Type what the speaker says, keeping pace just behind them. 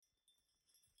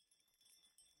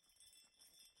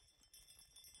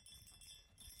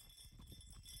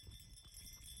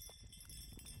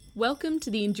Welcome to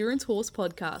the Endurance Horse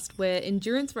Podcast, where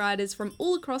endurance riders from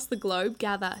all across the globe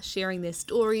gather, sharing their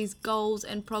stories, goals,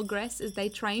 and progress as they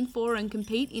train for and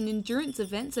compete in endurance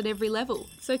events at every level.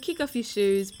 So kick off your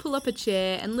shoes, pull up a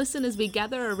chair, and listen as we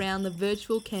gather around the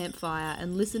virtual campfire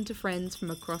and listen to friends from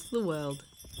across the world.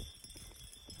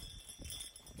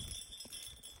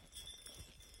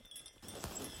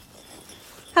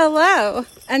 Hello,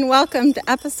 and welcome to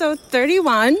episode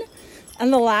 31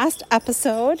 and the last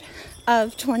episode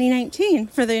of 2019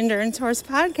 for the Endurance Horse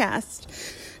Podcast.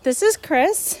 This is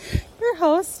Chris, your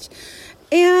host,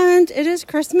 and it is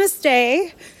Christmas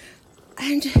Day,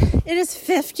 and it is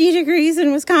 50 degrees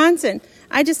in Wisconsin.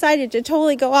 I decided to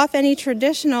totally go off any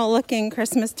traditional looking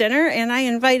Christmas dinner, and I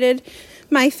invited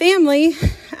my family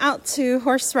out to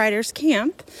Horse Riders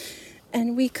Camp,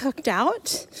 and we cooked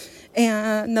out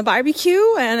and the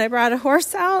barbecue, and I brought a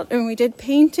horse out, and we did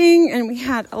painting, and we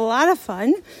had a lot of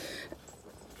fun.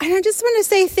 And I just want to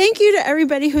say thank you to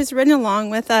everybody who's ridden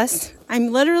along with us.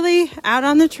 I'm literally out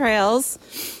on the trails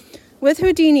with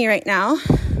Houdini right now,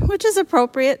 which is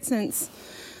appropriate since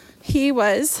he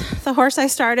was the horse I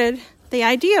started the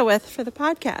idea with for the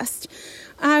podcast.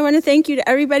 I want to thank you to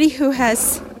everybody who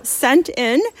has sent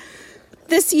in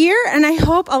this year, and I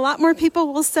hope a lot more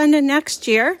people will send in next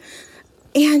year,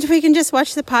 and we can just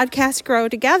watch the podcast grow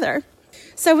together.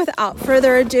 So without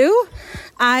further ado,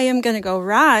 I am going to go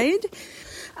ride.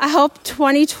 I hope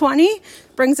 2020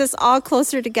 brings us all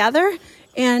closer together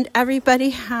and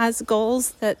everybody has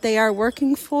goals that they are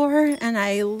working for. And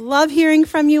I love hearing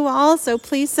from you all, so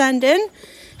please send in.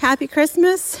 Happy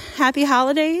Christmas, happy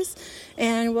holidays,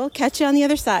 and we'll catch you on the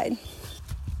other side.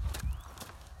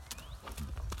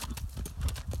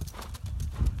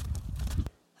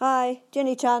 Hi,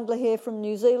 Jenny Chandler here from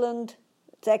New Zealand.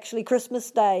 It's actually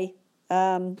Christmas Day,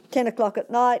 10 o'clock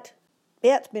at night.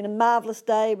 Yeah, it's been a marvellous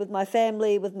day with my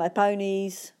family, with my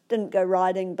ponies. Didn't go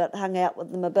riding, but hung out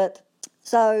with them a bit.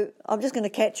 So I'm just going to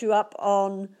catch you up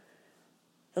on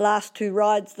the last two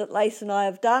rides that Lace and I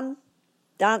have done.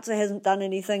 Dancer hasn't done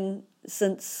anything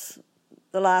since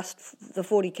the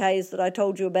 40Ks that I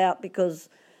told you about, because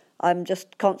I'm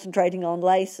just concentrating on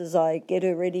Lace as I get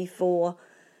her ready for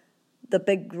the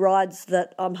big rides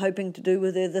that I'm hoping to do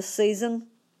with her this season.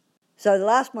 So the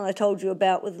last one I told you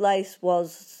about with Lace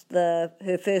was her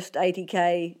first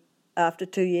 80K after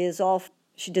 2 years off.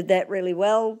 She did that really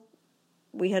well.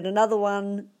 We had another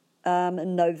one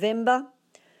in November,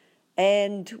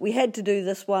 and we had to do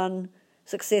this one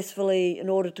successfully in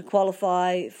order to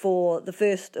qualify for the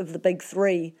first of the big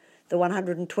three, the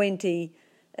 120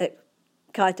 at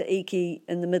Kaitaiki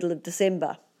in the middle of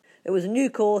December. It was a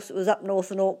new course. It was up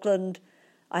north in Auckland.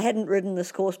 I hadn't ridden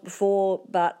this course before,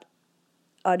 but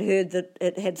I'd heard that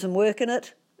it had some work in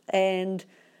it, and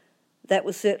that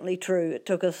was certainly true. It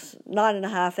took us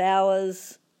 9.5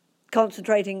 hours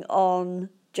concentrating on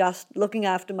just looking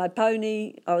after my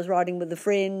pony. I was riding with a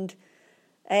friend,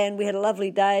 and we had a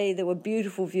lovely day. There were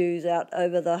beautiful views out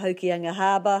over the Hokianga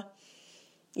Harbour.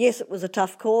 Yes, it was a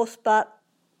tough course, but,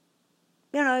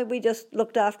 we just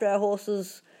looked after our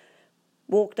horses,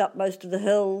 walked up most of the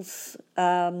hills.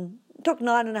 It took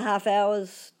 9.5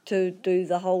 hours to do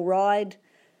the whole ride.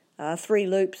 3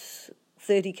 loops,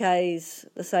 30 Ks,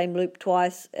 the same loop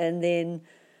twice, and then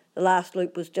the last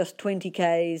loop was just 20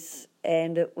 Ks,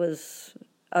 and it was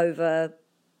over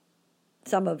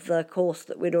some of the course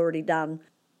that we'd already done.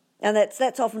 And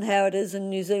that's often how it is in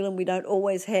New Zealand. We don't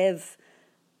always have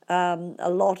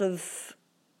a lot of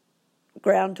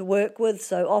ground to work with,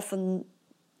 so often,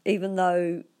 even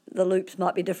though the loops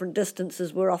might be different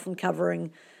distances, we're often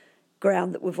covering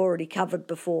ground that we've already covered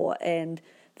before, and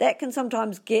that can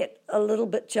sometimes get a little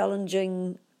bit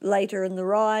challenging later in the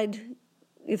ride.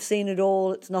 You've seen it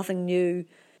all, it's nothing new.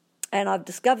 And I've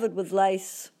discovered with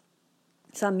Lace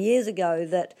some years ago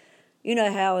that, you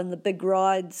know how in the big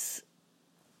rides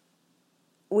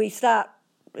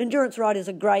endurance riders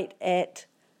are great at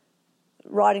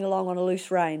riding along on a loose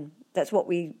rein. That's what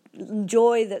we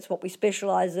enjoy, that's what we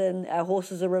specialise in. Our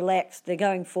horses are relaxed, they're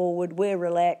going forward, we're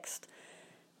relaxed.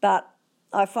 But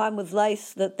I find with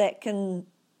Lace that can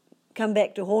come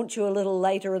back to haunt you a little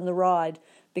later in the ride,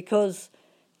 because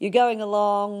you're going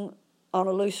along on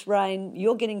a loose rein,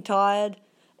 you're getting tired,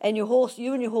 and you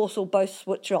and your horse will both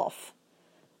switch off.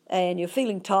 And you're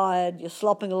feeling tired, you're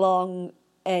slopping along,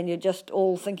 and you're just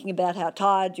all thinking about how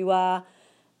tired you are.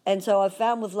 And so I've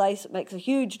found with Lace it makes a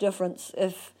huge difference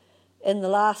if in the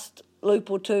last loop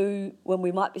or two, when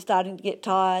we might be starting to get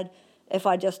tired, if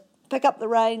I just pick up the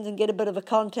reins and get a bit of a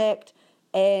contact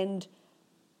and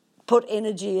put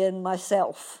energy in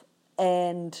myself,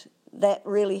 and that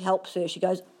really helps her. She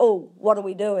goes, oh, what are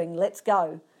we doing? Let's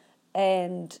go.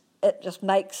 And it just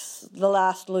makes the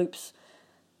last loops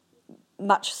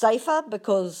much safer,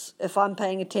 because if I'm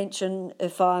paying attention,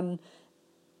 if I'm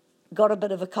got a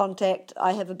bit of a contact,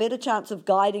 I have a better chance of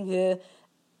guiding her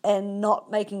and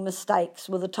not making mistakes.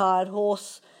 With a tired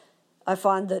horse, I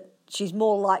find that she's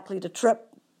more likely to trip,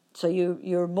 so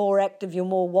you're more active, you're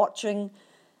more watching,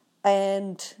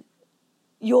 and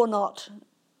you're not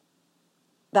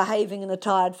behaving in a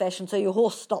tired fashion, so your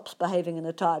horse stops behaving in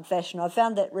a tired fashion. I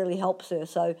found that really helps her.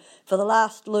 So for the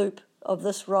last loop of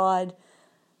this ride,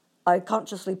 I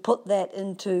consciously put that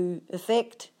into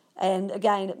effect, and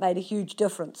again, it made a huge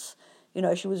difference. You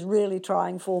know, she was really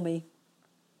trying for me.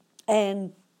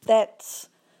 And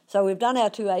so we've done our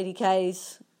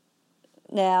 280Ks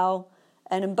now,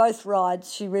 and in both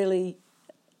rides, she really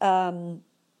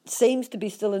seems to be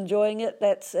still enjoying it.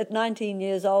 That's at 19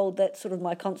 years old, that's sort of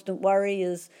my constant worry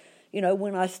is, you know,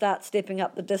 when I start stepping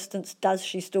up the distance, does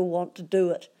she still want to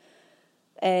do it?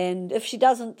 And if she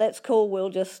doesn't, that's cool, we'll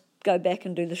just go back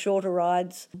and do the shorter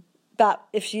rides. But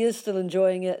if she is still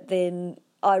enjoying it, then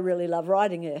I really love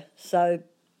riding her. So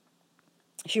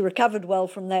she recovered well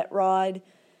from that ride,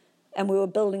 and we were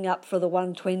building up for the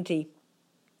 120.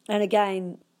 And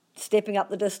again, stepping up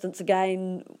the distance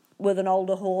again with an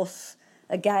older horse,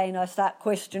 again, I start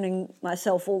questioning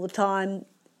myself all the time.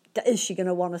 Is she going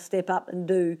to want to step up and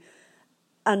do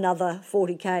another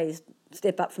 40Ks,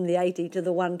 step up from the 80 to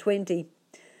the 120?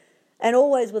 And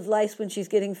always with Lace when she's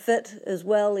getting fit as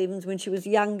well, even when she was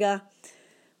younger.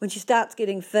 When she starts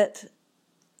getting fit,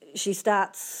 she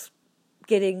starts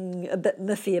getting a bit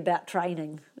miffy about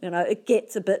training. You know, it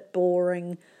gets a bit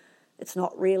boring. It's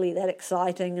not really that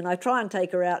exciting. And I try and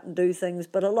take her out and do things,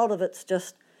 but a lot of it's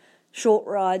just short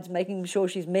rides, making sure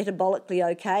she's metabolically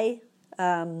okay.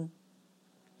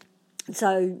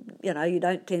 So, you know, you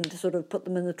don't tend to sort of put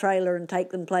them in the trailer and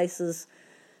take them places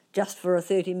just for a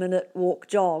 30-minute walk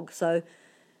jog. So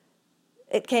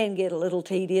it can get a little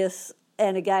tedious.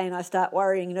 And again, I start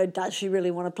worrying, you know, does she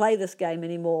really want to play this game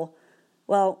anymore?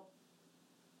 Well,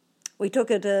 we took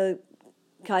her to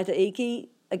Kaitaiki.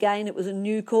 Again, it was a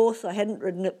new course. I hadn't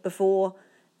ridden it before.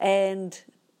 And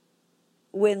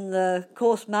when the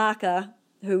course marker,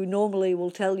 who normally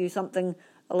will tell you something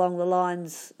along the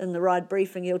lines in the ride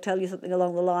briefing, he'll tell you something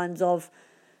along the lines of,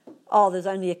 oh, there's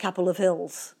only a couple of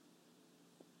hills.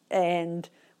 And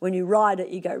when you ride it,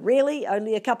 you go, really?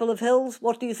 Only a couple of hills?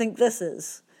 What do you think this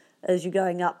is? As you're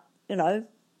going up, you know,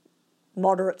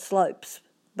 moderate slopes.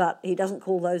 But he doesn't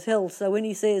call those hills. So when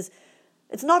he says,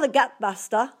 it's not a gut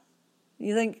buster,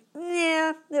 you think,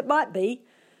 yeah, it might be.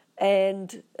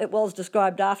 And it was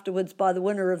described afterwards by the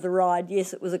winner of the ride,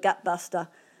 yes, it was a gut buster.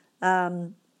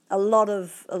 A lot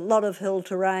of hill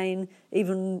terrain,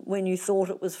 even when you thought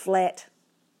it was flat,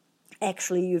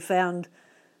 actually you found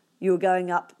you were going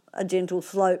up a gentle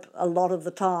slope a lot of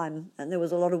the time, and there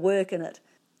was a lot of work in it.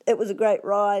 It was a great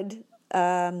ride.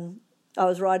 I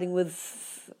was riding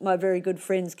with my very good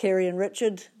friends Kerry and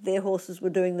Richard. Their horses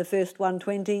were doing the first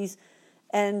 120s,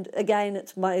 and again,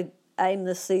 it's my aim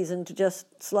this season to just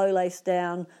slow Lace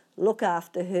down, look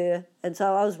after her. And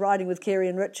so I was riding with Kerry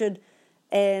and Richard,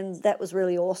 and that was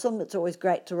really awesome. It's always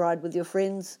great to ride with your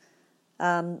friends.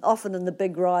 Often in the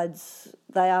big rides,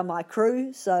 they are my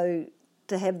crew, so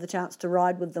to have the chance to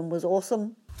ride with them was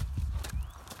awesome.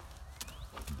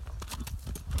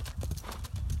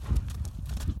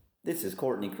 This is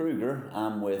Courtney Kruger.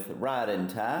 I'm with Ride and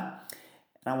Tie.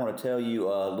 And I want to tell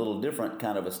you a little different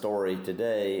kind of a story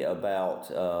today about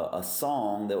a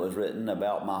song that was written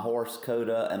about my horse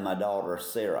Coda and my daughter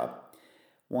Sarah.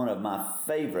 One of my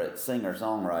favorite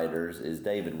singer-songwriters is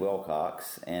David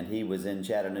Wilcox, and he was in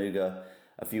Chattanooga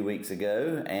a few weeks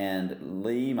ago, and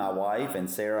Lee, my wife, and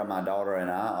Sarah, my daughter, and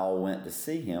I all went to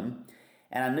see him.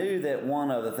 And I knew that one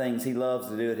of the things he loves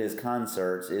to do at his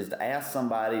concerts is to ask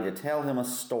somebody to tell him a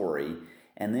story,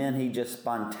 and then he just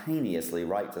spontaneously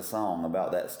writes a song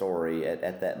about that story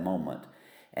at that moment.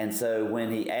 And so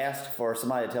when he asked for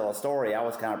somebody to tell a story, I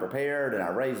was kind of prepared, and I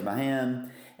raised my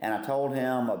hand, and I told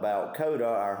him about Coda,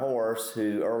 our horse,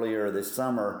 who earlier this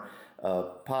summer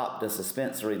popped a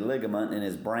suspensory ligament in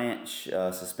his branch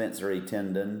suspensory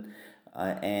tendon,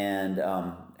 and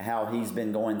how he's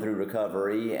been going through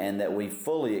recovery, and that we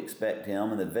fully expect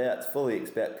him, and the vets fully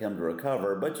expect him to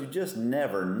recover, but you just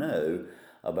never know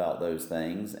about those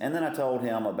things. And then I told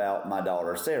him about my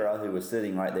daughter Sarah, who was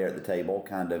sitting right there at the table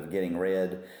kind of getting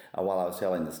read while I was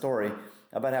telling the story,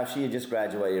 about how she had just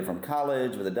graduated from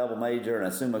college with a double major and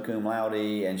a summa cum laude,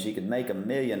 and she could make $1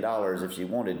 million if she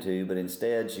wanted to, but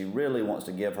instead she really wants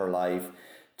to give her life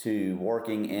to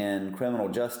working in criminal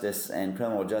justice and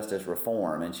criminal justice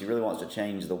reform, and she really wants to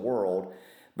change the world.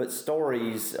 But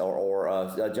stories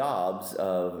or jobs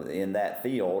in that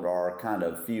field are kind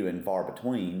of few and far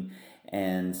between.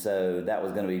 And so that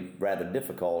was going to be rather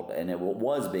difficult, and it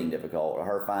was being difficult,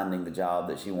 her finding the job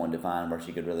that she wanted to find where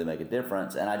she could really make a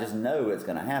difference. And I just know it's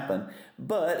going to happen.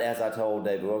 But as I told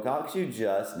David Wilcox, you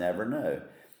just never know.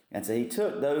 And so he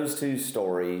took those two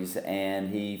stories and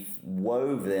he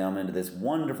wove them into this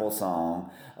wonderful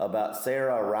song about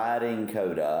Sarah riding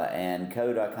Coda and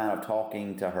Coda kind of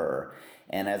talking to her.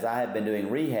 And as I have been doing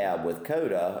rehab with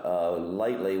Coda,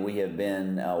 lately we have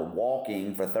been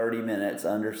walking for 30 minutes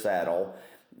under saddle,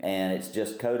 and it's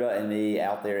just Coda and me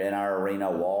out there in our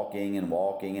arena walking and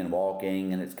walking and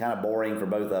walking, and it's kind of boring for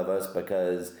both of us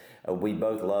because we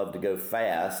both love to go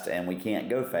fast, and we can't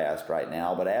go fast right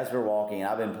now. But as we're walking,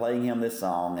 I've been playing him this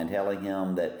song and telling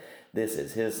him that this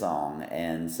is his song.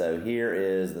 And so here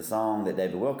is the song that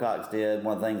David Wilcox did.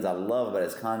 One of the things I love about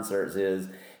his concerts is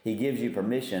he gives you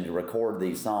permission to record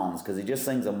these songs, because he just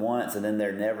sings them once and then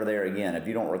they're never there again. If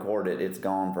you don't record it, it's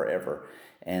gone forever.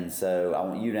 And so I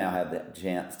want you now have the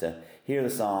chance to hear the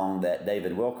song that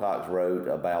David Wilcox wrote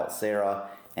about Sarah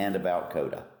and about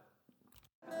Coda.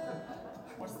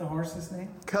 What's the horse's name?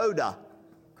 Coda.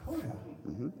 Coda.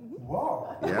 Mm-hmm.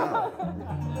 Whoa. Yeah.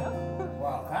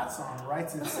 Wow, that song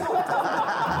writes itself.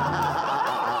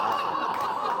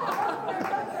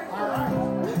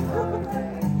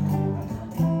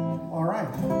 All right.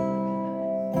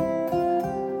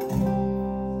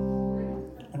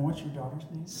 And what's your daughter's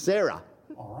name? Sarah.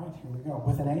 All right, here we go.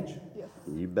 With an H? Yes.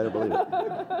 You better believe it.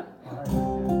 All right.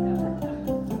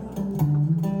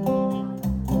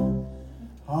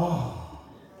 Oh.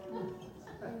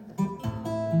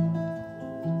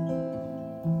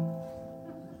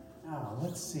 Now,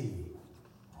 let's see.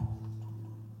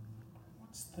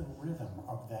 What's the rhythm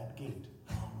of that gate?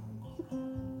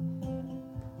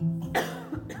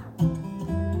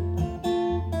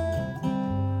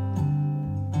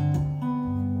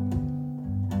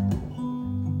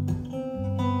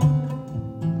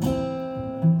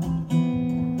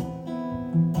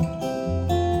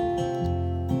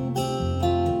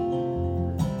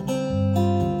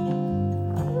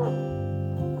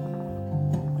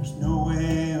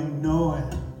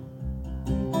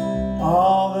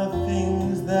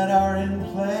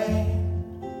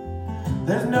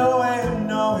 There's no way of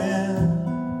knowing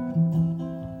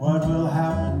what will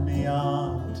happen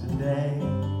beyond today.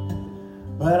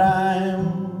 But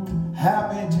I'm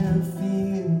happy to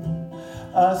feel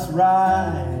us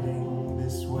riding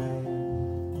this way.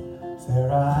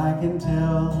 Sarah, I can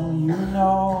tell you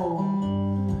know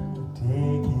to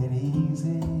take it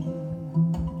easy.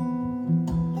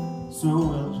 So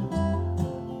we'll just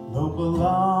lope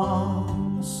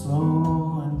along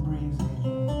slow and breezy.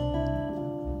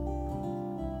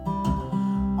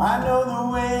 I know the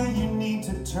way you need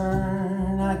to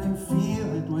turn. I can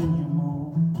feel it when you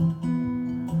move.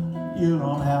 You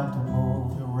don't have to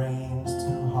move the reins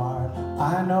too hard.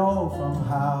 I know from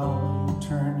how you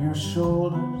turn your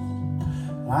shoulders.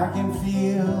 I can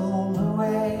feel the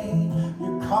way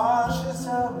you're cautious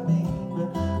of me.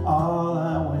 But all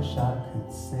I wish I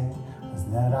could say is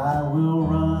that I will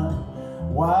run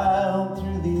wild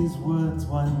through these woods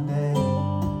one day.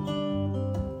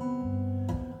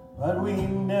 But we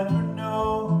never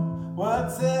know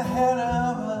what's ahead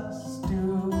of us,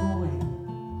 do we?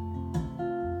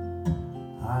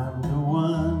 I'm the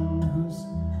one who's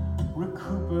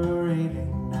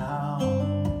recuperating now.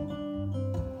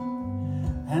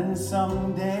 And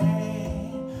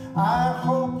someday I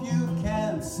hope you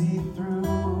can see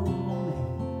through me,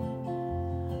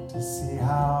 to see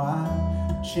how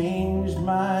I changed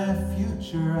my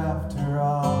future after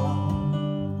all.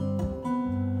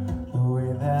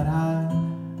 That I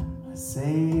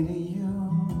say to you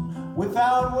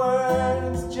without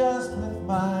words, just with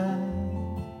my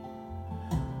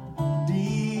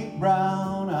deep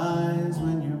brown eyes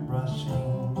when you're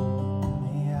brushing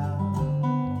me out.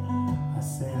 I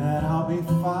say that I'll be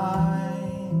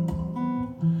fine.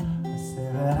 I say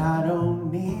that I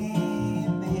don't need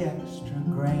the extra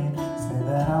grain. I say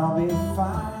that I'll be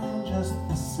fine just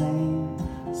the same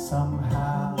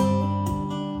somehow.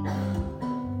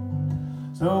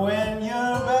 So when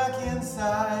you're back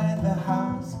inside the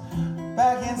house,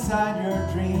 back inside your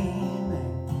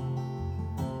dreaming,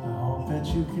 I hope that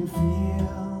you can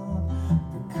feel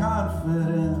the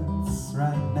confidence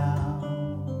right now.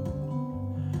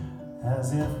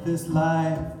 As if this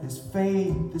life, this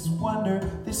fate, this wonder,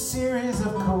 this series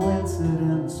of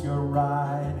coincidence you're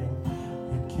riding,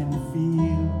 it can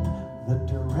feel the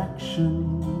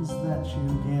directions that you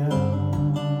give.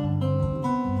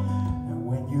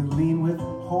 You lean with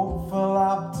hopeful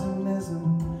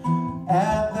optimism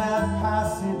at that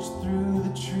passing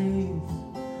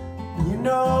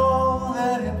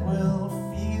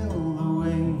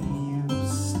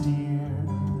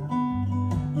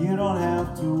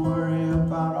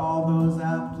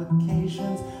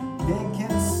complications. They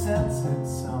can sense it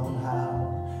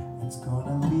somehow. It's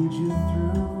gonna lead you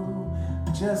through,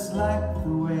 just like the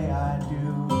way I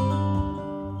do.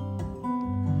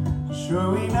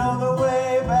 Sure, we know the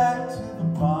way back to the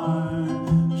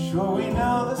barn. Sure, we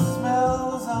know the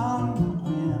smells on the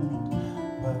wind.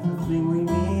 But the thing we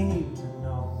need to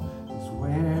know is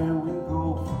where we go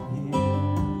from here.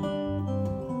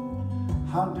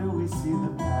 How do we see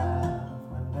the path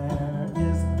when there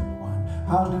isn't one?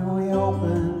 How do we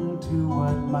open to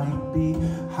what might be?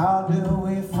 How do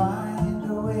we find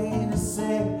a way to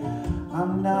say,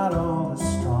 I'm not all as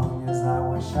strong as I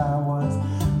wish I was,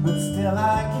 but still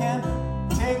I can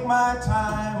take my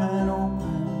time and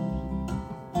open,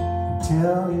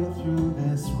 tell you through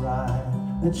this ride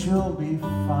that you'll be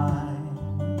fine,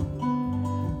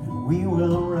 and we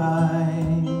will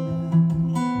ride,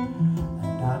 and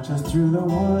not just through the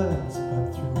woods,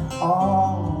 but through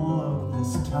all of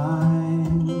this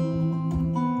time,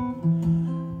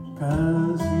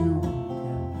 'cause you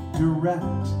can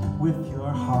direct with your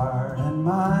heart and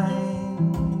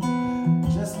mind,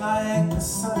 just like the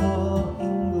subtle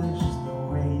English, the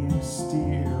way you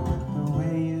steer with the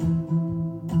way you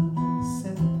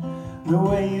sit, the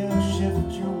way you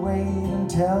shift your weight and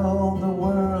tell the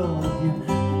world you're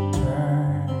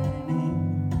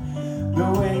turning, the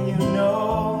way you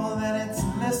know that it's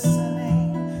listening,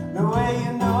 the way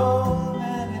you know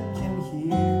that it can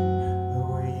hear, the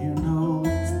way you know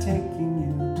it's taking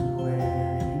you to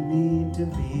where you need to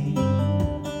be.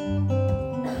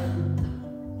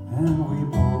 And we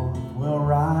both will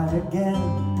ride again,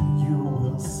 you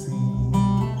will see.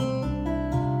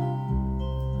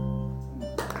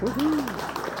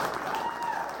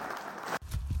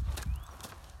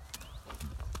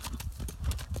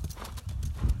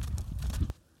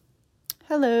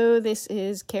 Hello, this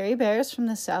is Carrie Bears from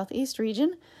the Southeast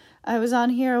region. I was on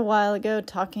here a while ago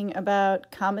talking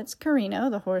about Comet's Carino,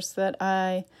 the horse that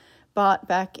I bought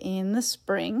back in the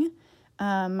spring,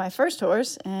 my first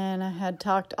horse, and I had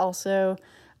talked also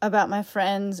about my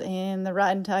friends in the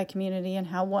Ride and Tie community and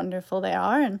how wonderful they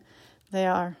are, and they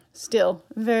are still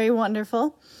very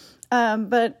wonderful.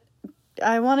 But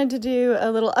I wanted to do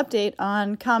a little update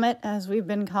on Comet, as we've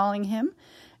been calling him,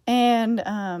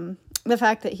 and the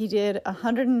fact that he did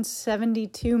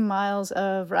 172 miles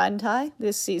of Ride and Tie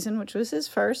this season, which was his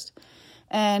first,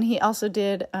 and he also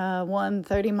did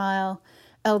 130-mile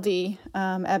LD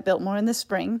at Biltmore in the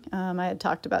spring. I had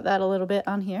talked about that a little bit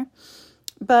on here.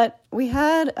 But we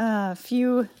had a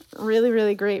few really,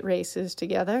 really great races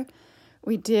together.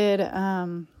 We did,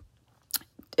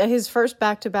 his first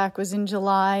back-to-back was in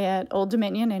July at Old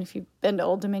Dominion, and if you've been to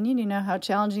Old Dominion, you know how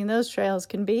challenging those trails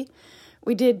can be.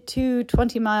 We did 2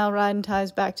 20-mile Ride and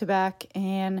Ties back-to-back,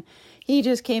 and he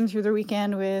just came through the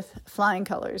weekend with flying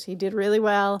colors. He did really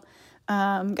well.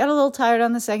 Got a little tired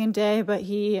on the second day, but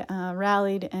he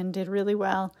rallied and did really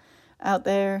well out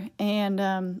there.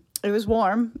 And it was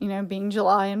warm, being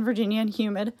July in Virginia and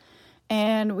humid.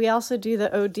 And we also do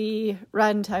the OD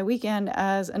Ride and Tie weekend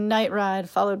as a night ride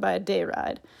followed by a day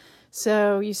ride.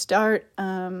 So you start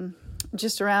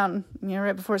just around,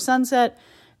 right before sunset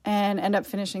and end up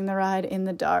finishing the ride in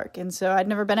the dark. And so I'd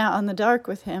never been out on the dark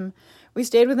with him. We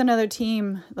stayed with another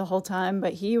team the whole time,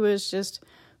 but he was just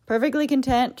perfectly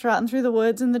content trotting through the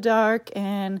woods in the dark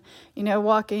and,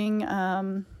 walking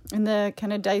in the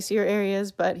kind of dicier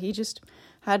areas, but he just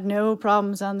had no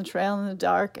problems on the trail in the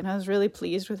dark, and I was really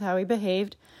pleased with how he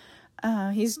behaved.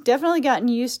 He's definitely gotten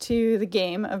used to the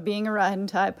game of being a Ride and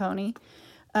Tie pony,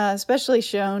 especially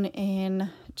shown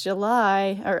in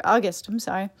August,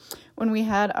 when we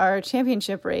had our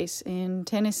championship race in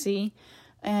Tennessee,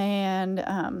 and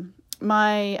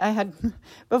I had,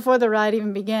 before the ride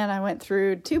even began, I went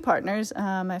through 2 partners.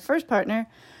 My first partner,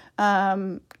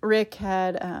 Rick,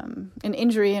 had an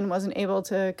injury and wasn't able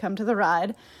to come to the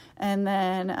ride. And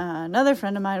then another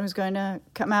friend of mine was going to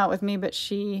come out with me, but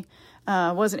she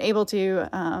wasn't able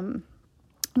to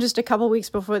just a couple weeks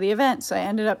before the event. So I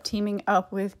ended up teaming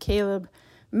up with Caleb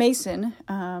Mason,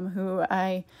 who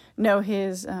I know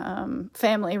his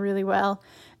family really well.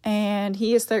 And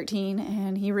he is 13,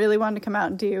 and he really wanted to come out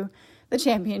and do the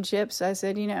championship. So I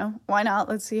said, why not?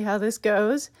 Let's see how this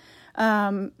goes.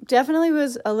 Definitely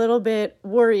was a little bit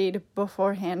worried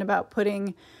beforehand about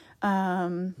putting,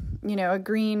 a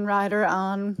green rider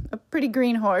on a pretty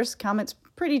green horse. Comet's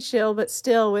pretty chill, but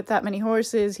still with that many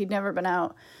horses, he'd never been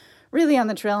out really on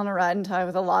the trail in a Ride and Tie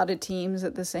with a lot of teams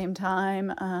at the same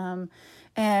time.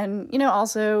 And,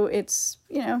 also it's,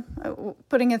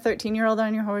 putting a 13-year-old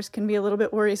on your horse can be a little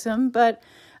bit worrisome, but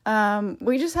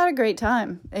we just had a great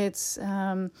time.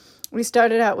 We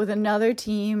started out with another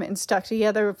team and stuck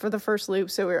together for the first loop,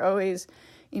 so we were always,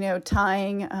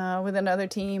 tying with another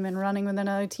team and running with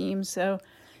another team. So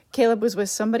Caleb was with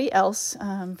somebody else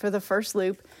for the first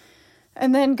loop.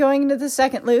 And then going into the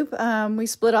second loop, we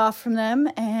split off from them,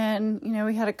 and,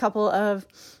 we had a couple of,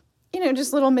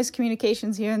 just little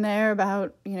miscommunications here and there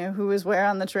about, who was where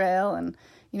on the trail and,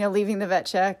 leaving the vet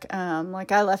check.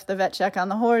 I left the vet check on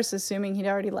the horse, assuming he'd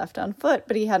already left on foot,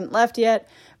 but he hadn't left yet.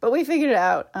 But we figured it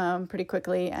out pretty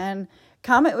quickly, and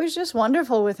Comet was just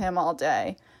wonderful with him all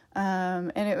day.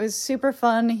 And it was super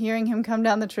fun hearing him come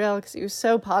down the trail because he was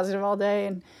so positive all day,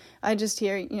 and I just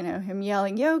hear, him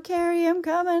yelling, "Yo, Carrie, I'm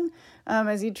coming,"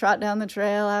 as he'd trot down the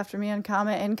trail after me on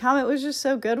Comet. And Comet was just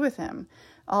so good with him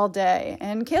all day.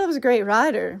 And Caleb's a great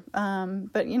rider.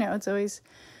 But, it's always,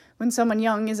 when someone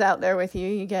young is out there with you,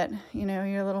 you get, you're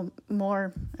a little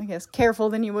more, I guess, careful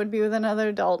than you would be with another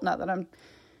adult. Not that I'm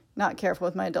not careful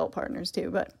with my adult partners too,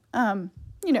 but,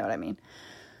 you know what I mean.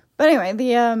 But anyway,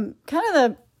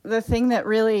 the thing that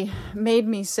really made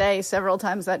me say several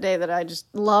times that day that I just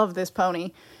love this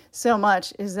pony so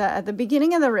much is that at the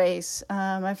beginning of the race,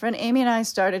 my friend Amy and I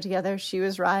started together. She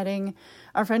was riding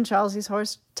our friend Charles's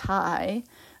horse, Ty.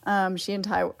 Ty and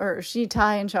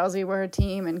Charlesy were a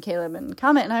team, and Caleb and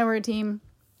Comet and I were a team.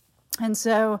 And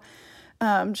so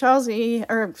Amy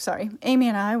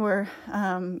and I were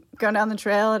going down the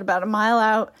trail at about a mile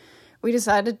out. We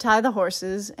decided to tie the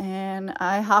horses, and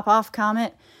I hop off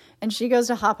Comet, and she goes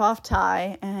to hop off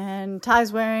Ty, and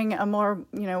Ty's wearing a more,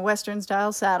 Western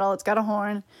style saddle. It's got a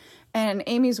horn, and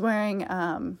Amy's wearing,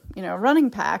 a running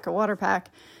pack, a water pack,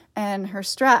 and her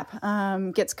strap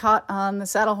gets caught on the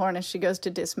saddle horn as she goes to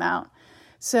dismount.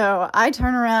 So I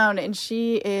turn around, and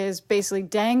she is basically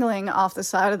dangling off the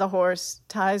side of the horse.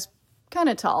 Ty's kind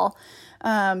of tall,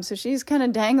 so she's kind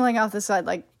of dangling off the side,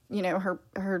 like,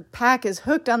 her pack is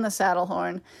hooked on the saddle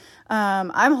horn.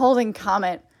 I'm holding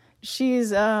Comet.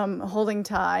 She's holding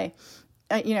Ty,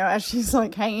 as she's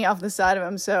like hanging off the side of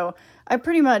him. So I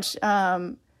pretty much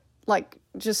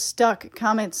just stuck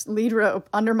Comet's lead rope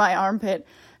under my armpit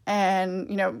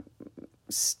and,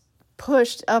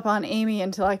 pushed up on Amy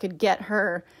until I could get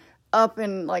her up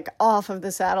and off of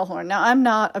the saddle horn. Now, I'm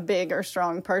not a big or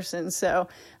strong person, so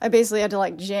I basically had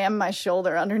to jam my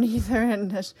shoulder underneath her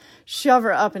and just shove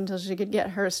her up until she could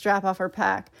get her strap off her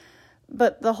pack.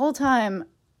 But the whole time,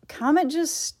 Comet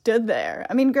just stood there.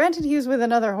 I mean, granted, he was with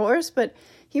another horse, but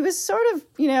he was sort of,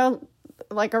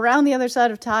 around the other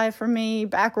side of Ty from me,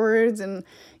 backwards, and,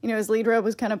 his lead rope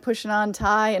was kind of pushing on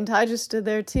Ty, and Ty just stood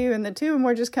there too, and the two of them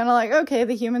were just kind of okay,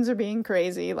 the humans are being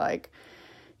crazy,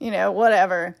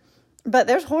 whatever. But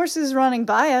there's horses running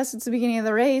by us. It's the beginning of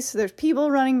the race. There's people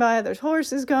running by, there's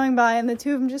horses going by, and the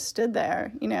two of them just stood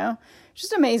there, It's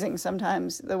just amazing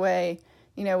sometimes the way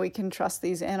we can trust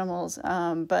these animals.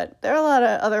 But there are a lot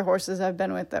of other horses I've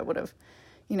been with that would have,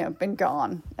 been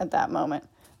gone at that moment.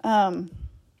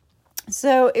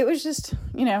 So it was just,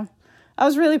 I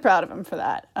was really proud of him for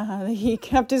that. He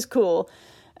kept his cool.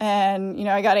 And,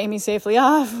 I got Amy safely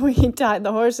off. We tied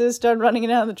the horses, started running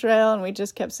down the trail, and we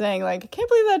just kept saying, I can't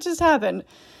believe that just happened.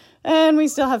 And we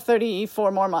still have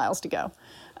 34 more miles to go.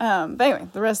 But anyway,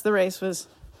 the rest of the race was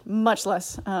much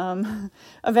less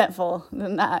eventful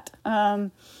than that. So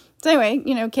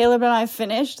anyway, Caleb and I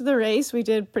finished the race. We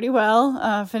did pretty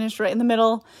well, finished right in the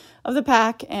middle of the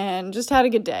pack, and just had a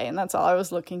good day, and that's all I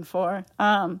was looking for.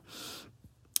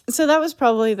 So that was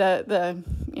probably the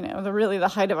really the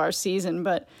height of our season,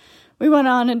 but we went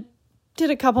on and did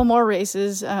a couple more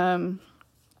races,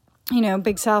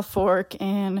 Big South Fork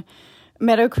and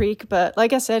Meadow Creek. But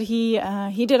like I said, he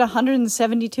did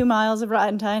 172 miles of ride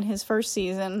and tie in his first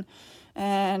season,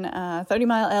 and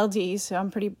 30-mile LD. So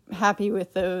I'm pretty happy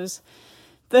with those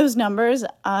numbers.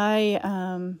 I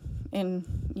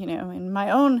in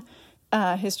my own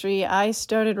history, I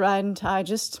started ride and tie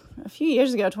just a few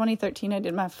years ago, 2013. I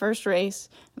did my first race,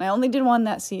 and I only did one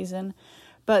that season.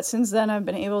 But since then, I've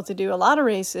been able to do a lot of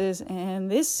races,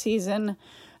 and this season,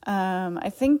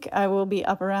 I think I will be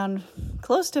up around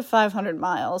close to 500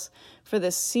 miles for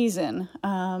this season.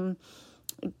 I'm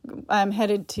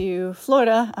headed to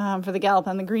Florida for the Gallop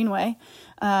on the Greenway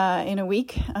in a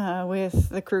week with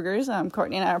the Krugers.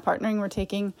 Courtney and I are partnering. We're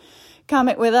taking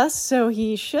Comet with us, so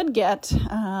he should get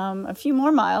a few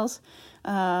more miles.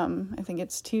 I think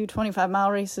it's 2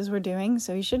 25-mile races we're doing,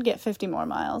 so he should get 50 more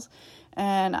miles.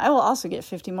 And I will also get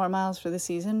 50 more miles for the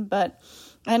season,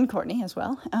 and Courtney as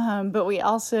well.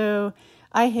 But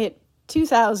I hit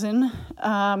 2,000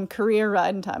 career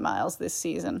ride and tie miles this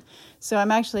season. So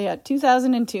I'm actually at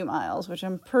 2,002 miles, which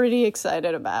I'm pretty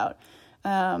excited about.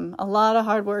 A lot of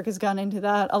hard work has gone into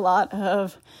that, a lot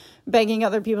of begging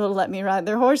other people to let me ride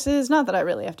their horses. Not that I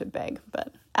really have to beg,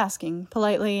 but asking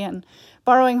politely and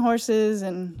borrowing horses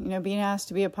and, being asked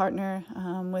to be a partner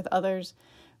with others.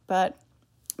 But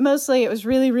mostly it was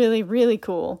really, really, really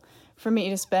cool for me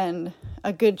to spend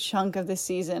a good chunk of the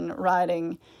season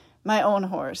riding my own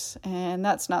horse. And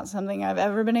that's not something I've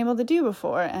ever been able to do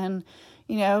before. And,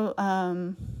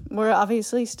 we're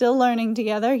obviously still learning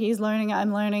together. He's learning,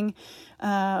 I'm learning.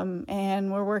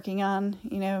 And we're working on,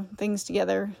 things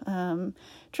together,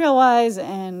 trail-wise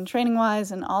and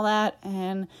training-wise and all that.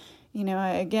 And,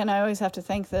 I always have to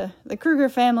thank the Kruger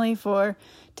family for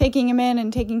taking him in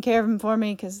and taking care of him for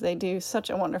me, because they do such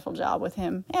a wonderful job with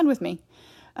him and with me.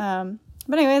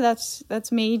 But anyway,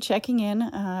 that's me checking in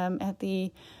at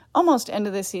the almost end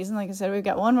of this season. Like I said, we've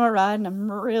got one more ride, and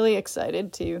I'm really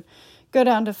excited to go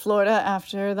down to Florida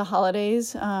after the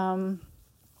holidays,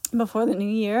 before the new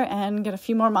year, and get a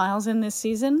few more miles in this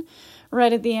season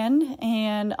right at the end.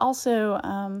 And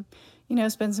also,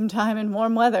 spend some time in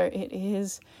warm weather. It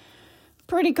is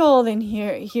pretty cold in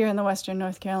here in the western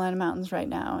North Carolina mountains right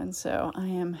now. And so I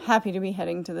am happy to be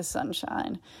heading to the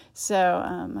sunshine. So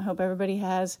I hope everybody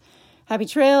has happy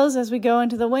trails as we go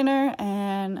into the winter,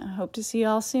 and I hope to see you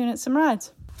all soon at some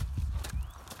rides.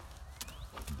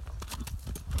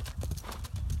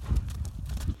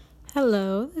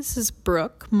 Hello, this is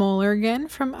Brooke Moeller again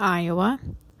from Iowa.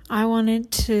 I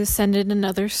wanted to send in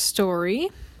another story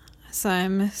as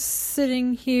I'm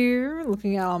sitting here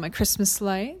looking at all my Christmas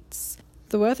lights.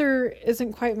 The weather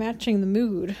isn't quite matching the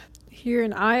mood. Here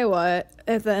in Iowa,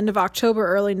 at the end of October,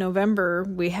 early November,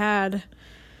 we had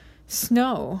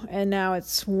snow, and now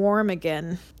it's warm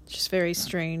again. Just very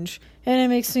strange. And it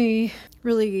makes me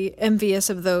really envious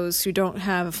of those who don't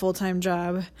have a full-time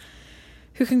job,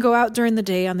 who can go out during the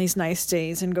day on these nice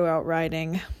days and go out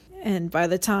riding. And by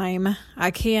the time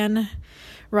I can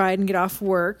ride and get off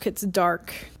work, it's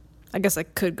dark. I guess I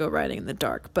could go riding in the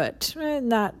dark, but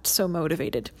not so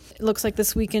motivated. It looks like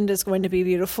this weekend is going to be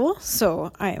beautiful,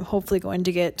 so I am hopefully going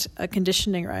to get a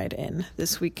conditioning ride in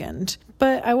this weekend.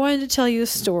 But I wanted to tell you a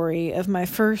story of my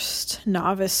first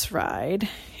novice ride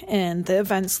and the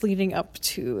events leading up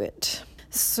to it.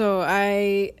 So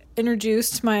I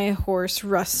introduced my horse,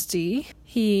 Rusty.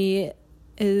 He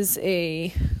is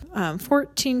a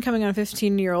 14 coming on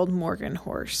 15-year-old Morgan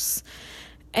horse.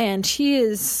 And he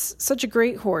is such a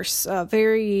great horse,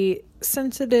 very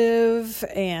sensitive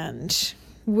and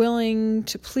willing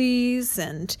to please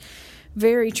and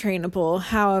very trainable.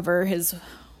 However, his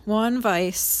one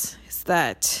vice is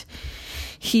that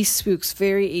he spooks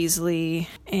very easily,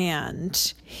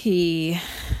 and he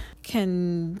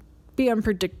can be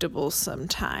unpredictable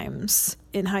sometimes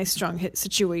in high-strung hit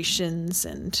situations.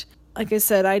 And like I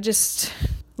said, I just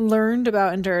learned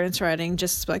about endurance riding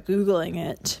just by Googling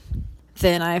it.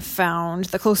 Then I found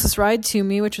the closest ride to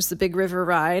me, which was the Big River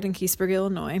Ride in Keseberg,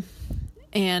 Illinois,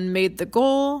 and made the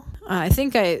goal. I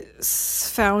think I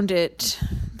found it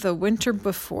the winter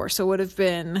before, so it would have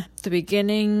been the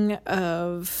beginning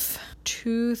of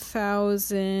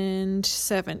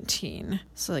 2017,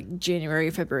 so like January,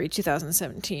 February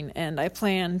 2017, and I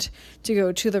planned to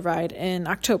go to the ride in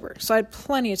October, so I had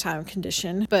plenty of time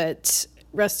condition, but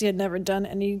Rusty had never done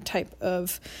any type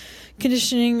of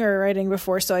conditioning or riding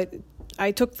before, so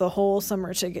I took the whole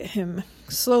summer to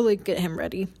slowly get him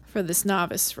ready for this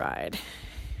novice ride.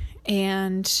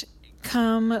 And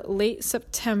come late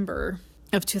September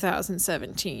of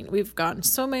 2017, we've gotten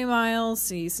so many miles.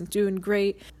 He's doing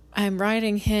great. I'm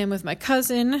riding him with my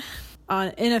cousin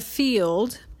in a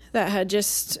field that had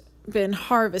just been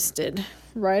harvested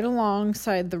right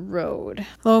alongside the road.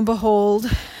 Lo and behold,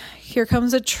 here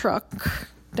comes a truck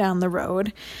down the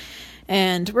road,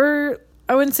 and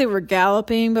I wouldn't say we're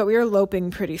galloping, but we were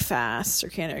loping pretty fast, or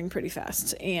cantering pretty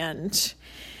fast. And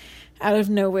out of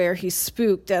nowhere, he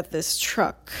spooked at this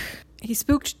truck. He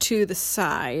spooked to the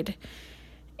side,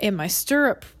 and my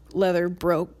stirrup leather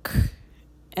broke,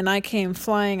 and I came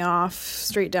flying off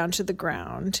straight down to the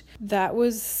ground. That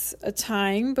was a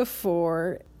time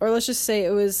before, or let's just say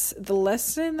it was the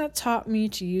lesson that taught me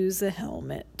to use a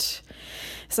helmet.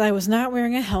 So I was not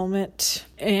wearing a helmet,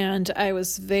 and I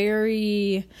was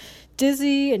very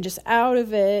dizzy and just out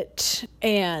of it.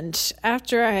 And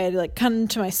after I had come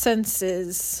to my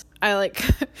senses, I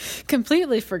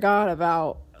completely forgot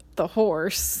about the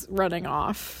horse running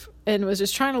off and was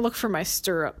just trying to look for my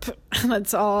stirrup.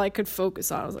 That's all I could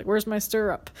focus on. I was like, where's my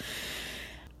stirrup?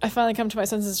 I finally come to my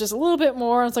senses just a little bit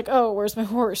more. I was like, oh, where's my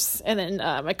horse? And then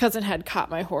my cousin had caught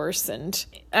my horse, and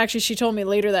actually she told me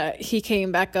later that he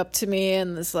came back up to me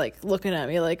and was looking at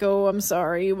me like, oh, I'm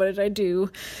sorry, what did I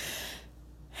do?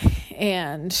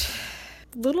 And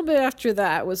a little bit after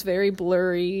that was very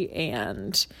blurry,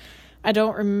 and I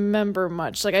don't remember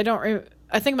much. I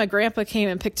I think my grandpa came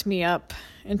and picked me up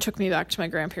and took me back to my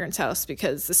grandparents' house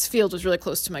because this field was really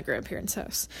close to my grandparents'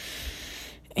 house.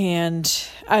 And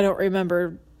I don't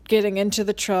remember getting into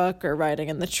the truck or riding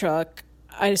in the truck.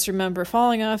 I just remember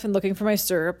falling off and looking for my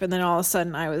stirrup, and then all of a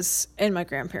sudden I was in my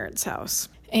grandparents' house.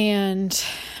 And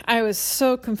I was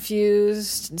so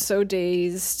confused and so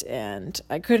dazed, and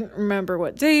I couldn't remember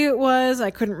what day it was.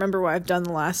 I couldn't remember what I had done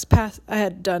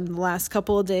the last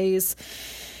couple of days.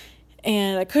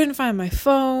 And I couldn't find my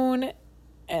phone,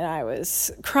 and I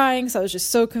was crying, so I was just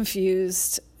so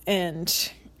confused. And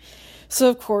so,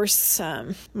 of course,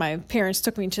 my parents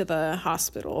took me to the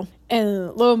hospital,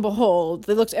 and lo and behold,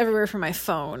 they looked everywhere for my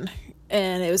phone,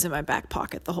 and it was in my back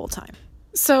pocket the whole time.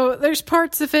 So there's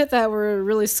parts of it that were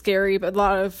really scary, but a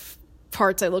lot of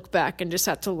parts I look back and just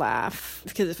have to laugh,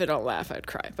 because if I don't laugh, I'd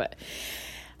cry. But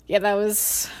yeah, that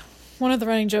was one of the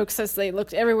running jokes, as they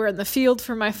looked everywhere in the field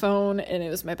for my phone, and it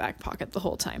was my back pocket the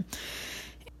whole time.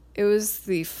 It was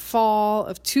the fall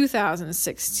of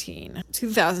 2016,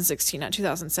 not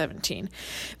 2017,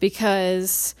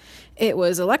 because it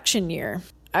was election year.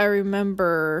 I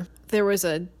remember there was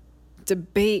a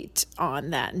debate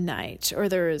on that night, or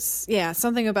there was,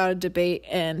 something about a debate,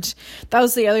 and that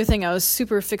was the other thing I was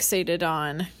super fixated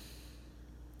on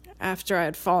after I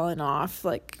had fallen off.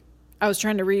 Like, I was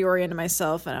trying to reorient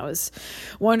myself, and I was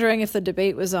wondering if the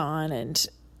debate was on, and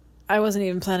I wasn't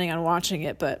even planning on watching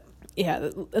it, but yeah,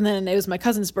 and then it was my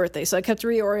cousin's birthday, so I kept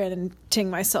reorienting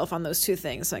myself on those two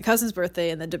things, my cousin's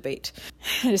birthday and the debate.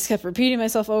 I just kept repeating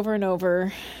myself over and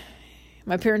over.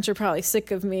 My parents are probably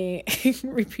sick of me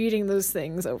repeating those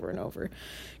things over and over,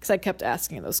 because I kept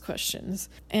asking those questions.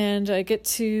 And I get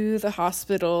to the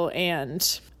hospital,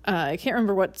 and I can't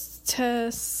remember what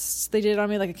tests they did on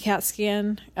me, like a CAT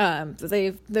scan.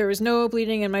 There was no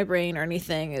bleeding in my brain or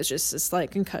anything. It was just a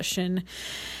slight concussion.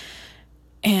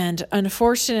 And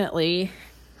unfortunately,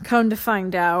 come to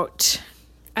find out,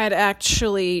 I'd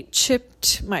actually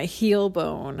chipped my heel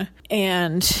bone.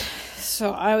 And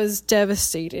so I was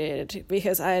devastated,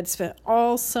 because I had spent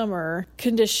all summer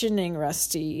conditioning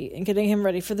Rusty and getting him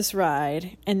ready for this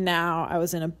ride. And now I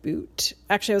was in a boot.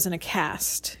 Actually, I was in a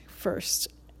cast first.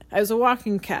 I was a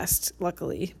walking cast,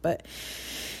 luckily, but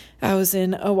I was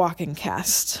in a walking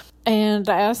cast. And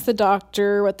I asked the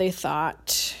doctor what they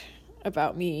thought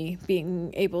about me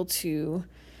being able to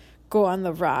go on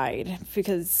the ride,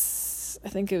 because I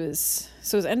think it was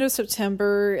end of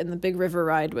September, and the Big River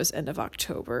ride was end of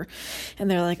October.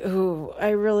 And they're like, "Oh, I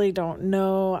really don't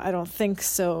know. I don't think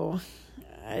so.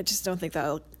 I just don't think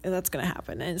that's going to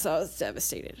happen." And so I was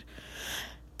devastated.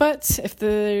 But if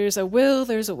there's a will,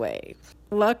 there's a way.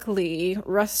 Luckily,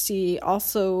 Rusty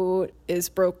also is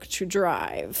broke to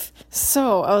drive.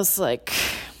 So I was like,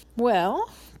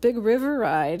 well, Big River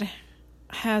ride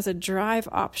has a drive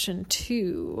option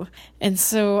too. And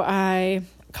so I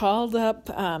called up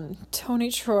Tony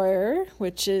Troyer,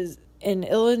 which is in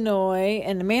Illinois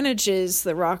and manages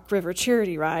the Rock River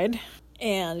Charity Ride.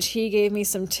 And he gave me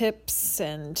some tips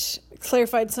and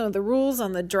clarified some of the rules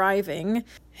on the driving.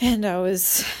 And I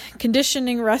was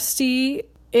conditioning Rusty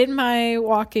in my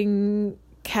walking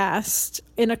cast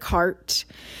in a cart.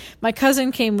 My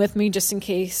cousin came with me just in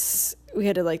case we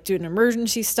had to do an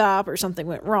emergency stop or something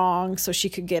went wrong, so she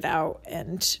could get out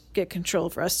and get control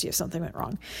of Rusty if something went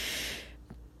wrong.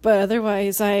 But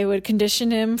otherwise, I would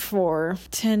condition him for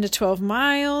 10 to 12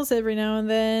 miles every now and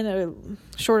then, or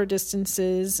shorter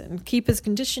distances, and keep his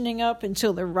conditioning up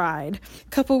until the ride. A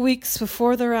couple weeks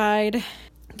before the ride,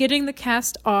 getting the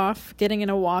cast off, getting in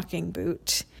a walking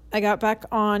boot, I got back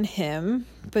on him,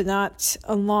 but not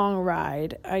a long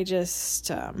ride. I just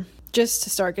to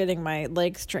start getting my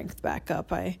leg strength back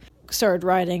up, I started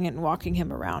riding and walking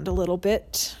him around a little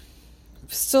bit.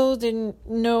 Still didn't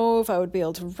know if I would be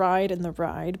able to ride in the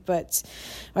ride, but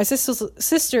my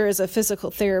sister is a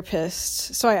physical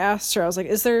therapist, so I asked her, I was like,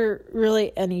 is there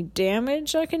really any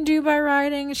damage I can do by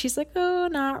riding? And she's like, oh,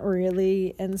 not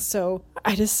really. And so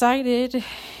I decided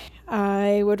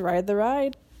I would ride the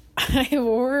ride. I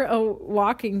wore a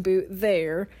walking boot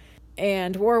there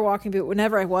and wore a walking boot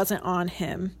whenever I wasn't on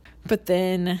him, but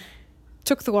then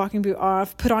took the walking boot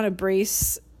off, put on a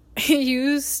brace,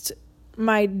 used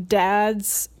my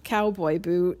dad's cowboy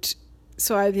boot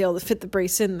so I'd be able to fit the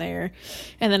brace in there,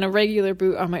 and then a regular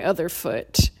boot on my other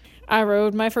foot. I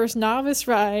rode my first novice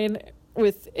ride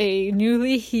with a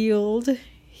newly healed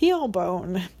heel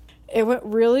bone. It went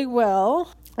really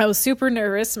well. I was super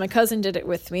nervous. My cousin did it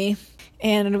with me,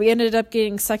 and we ended up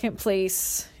getting second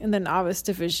place in the novice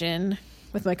division,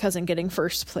 with my cousin getting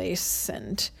first place.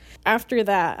 And after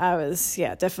that, I was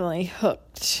definitely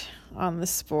hooked on the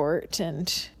sport.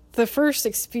 And the first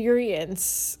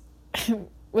experience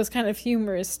was kind of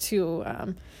humorous too.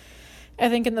 I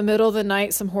think in the middle of the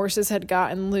night, some horses had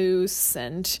gotten loose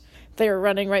and they were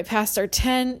running right past our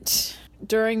tent.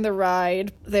 During the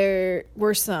ride, there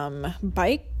were some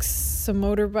bikes, some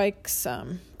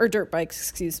motorbikes, or dirt bikes,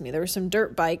 excuse me. There were some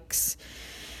dirt bikes,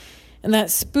 and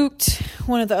that spooked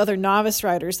one of the other novice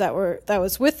riders that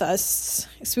was with us.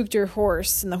 It spooked her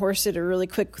horse, and the horse did a really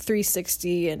quick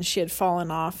 360, and she had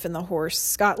fallen off, and the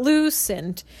horse got loose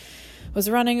and was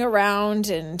running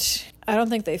around, and I don't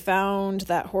think they found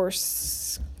that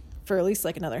horse for at least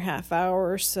like another half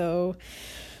hour or so.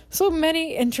 So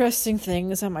many interesting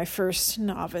things on my first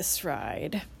novice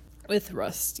ride with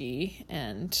Rusty,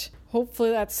 and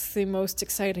hopefully that's the most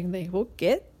exciting they will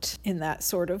get in that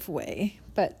sort of way.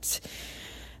 But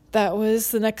that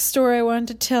was the next story I wanted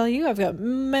to tell you. I've got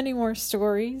many more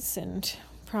stories and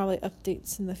probably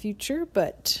updates in the future,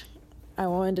 but I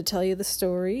wanted to tell you the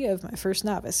story of my first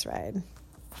novice ride.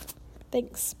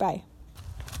 Thanks. Bye.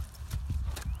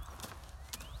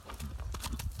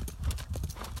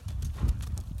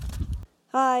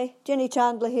 Hi, Jenny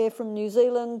Chandler here from New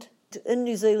Zealand. In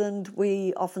New Zealand,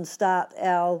 we often start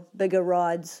our bigger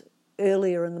rides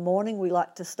earlier in the morning. We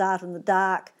like to start in the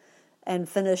dark and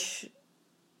finish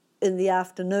in the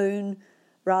afternoon,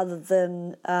 rather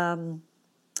than a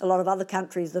lot of other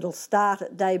countries that'll start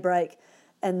at daybreak,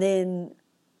 and then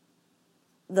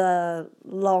the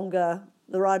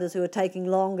riders who are taking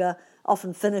longer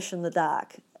often finish in the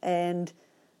dark. And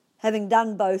having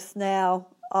done both now,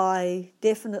 I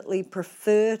definitely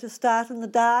prefer to start in the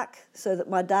dark so that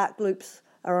my dark loops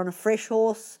are on a fresh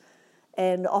horse,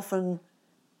 and often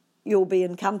you'll be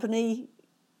in company.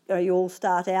 You all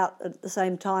start out at the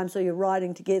same time, so you're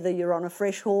riding together, you're on a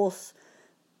fresh horse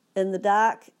in the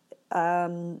dark.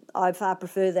 I far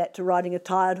prefer that to riding a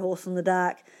tired horse in the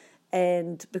dark,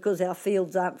 and because our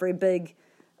fields aren't very big,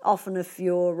 often if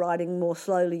you're riding more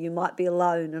slowly you might be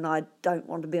alone, and I don't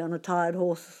want to be on a tired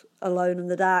horse alone in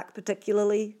the dark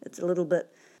particularly. It's a little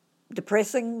bit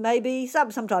depressing maybe.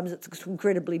 Sometimes it's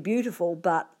incredibly beautiful,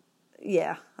 but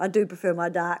yeah, I do prefer my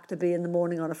dark to be in the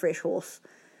morning on a fresh horse.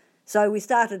 So we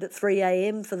started at 3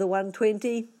 a.m. for the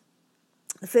 120.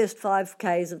 The first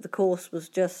 5Ks of the course was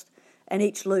and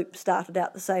each loop started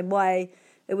out the same way.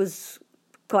 It was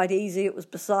quite easy. It was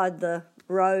beside the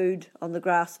road on the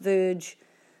grass verge.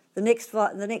 The next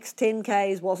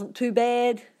 10Ks wasn't too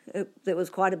bad. There was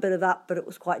quite a bit of up, but it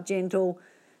was quite gentle.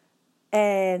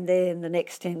 And then the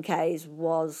next 10Ks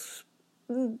was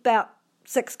about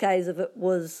 6Ks of it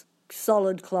was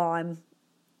solid climb,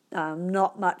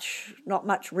 not much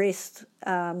rest.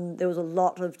 There was a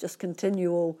lot of just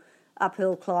continual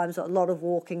uphill climbs, a lot of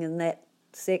walking in that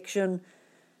section.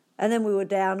 And then we were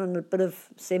down on a bit of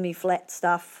semi-flat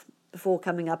stuff before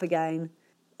coming up again.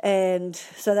 And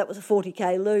so that was a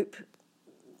 40K loop.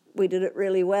 We did it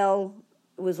really well.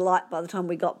 It was light by the time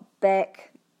we got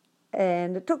back,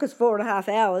 and it took us 4.5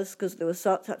 hours because there was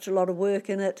such a lot of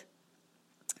work in it.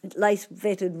 Lace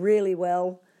vetted really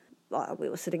well. We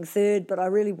were sitting third, but I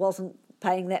really wasn't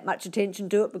paying that much attention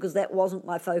to it because that wasn't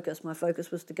my focus. My focus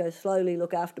was to go slowly,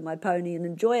 look after my pony and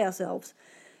enjoy ourselves.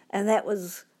 And that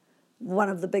was one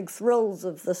of the big thrills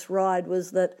of this ride,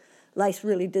 was that Lace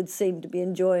really did seem to be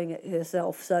enjoying it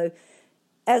herself. So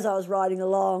as I was riding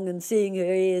along and seeing her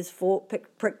ears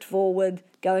pricked forward,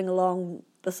 going along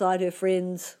beside her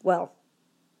friends, well,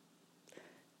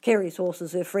 Kerry's horse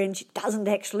is her friend. She doesn't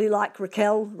actually like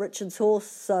Raquel, Richard's horse,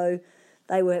 so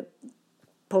they were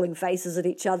pulling faces at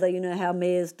each other, you know how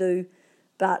mares do.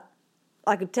 But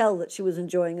I could tell that she was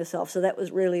enjoying herself, so that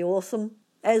was really awesome.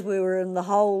 As we were in the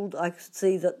hold, I could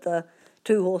see that the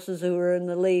two horses who were in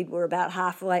the lead were about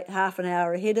half an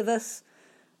hour ahead of us.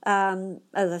 As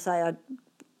I say, I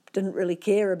didn't really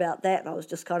care about that. I was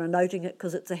just kind of noting it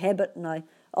because it's a habit, and I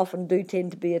often do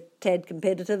tend to be a tad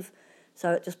competitive,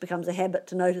 so it just becomes a habit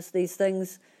to notice these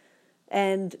things.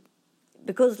 And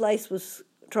because Lace was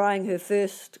trying her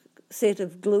first set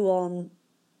of glue-on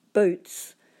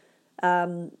boots,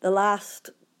 the last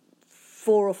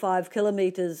 4 or 5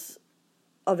 kilometres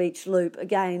of each loop,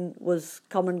 again, was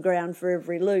common ground for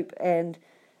every loop, and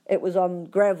it was on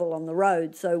gravel on the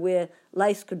road, so where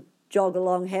Lace could jog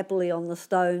along happily on the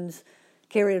stones,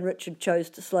 Kerry and Richard chose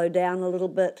to slow down a little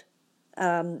bit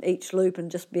each loop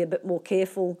and just be a bit more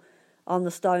careful on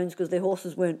the stones because their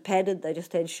horses weren't padded, they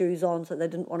just had shoes on, so they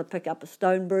didn't want to pick up a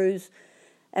stone bruise.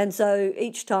 And so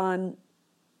each time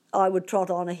I would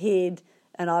trot on ahead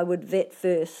and I would vet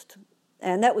first,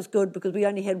 and that was good because we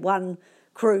only had one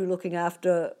crew looking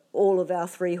after all of our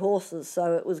 3 horses,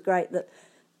 so it was great that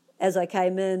as I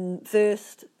came in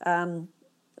first,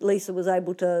 Lisa was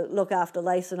able to look after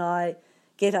Lace and I,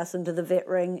 get us into the vet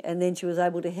ring, and then she was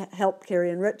able to help Kerry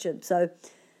and Richard. So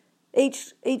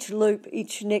each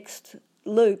next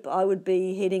loop, I would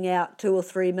be heading out 2 or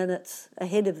 3 minutes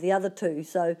ahead of the other two.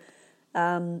 So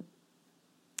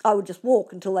I would just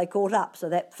walk until they caught up. So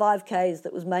that 5Ks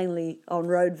that was mainly on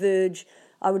road verge,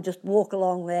 I would just walk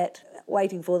along that,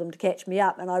 waiting for them to catch me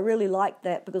up. And I really liked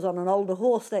that because on an older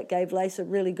horse, that gave Lace a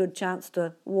really good chance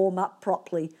to warm up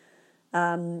properly.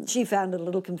 She found it a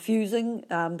little confusing,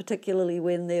 particularly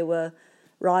when there were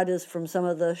riders from some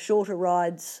of the shorter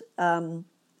rides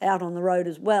out on the road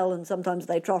as well, and sometimes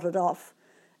they trotted off.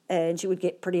 And she would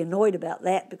get pretty annoyed about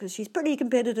that because she's pretty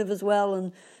competitive as well,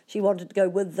 and she wanted to go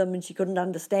with them, and she couldn't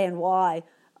understand why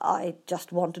I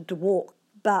just wanted to walk.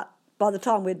 But by the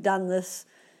time we'd done this,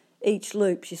 each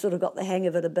loop, she sort of got the hang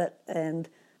of it a bit. And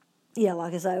yeah,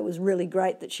 like I say, it was really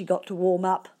great that she got to warm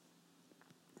up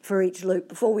for each loop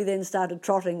before we then started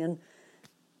trotting and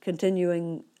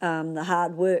continuing the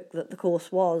hard work that the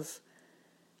course was.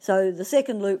 So the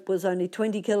second loop was only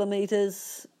 20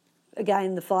 kilometres.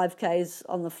 Again, the 5Ks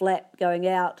on the flat going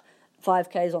out,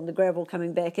 5Ks on the gravel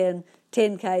coming back in,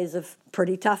 10Ks of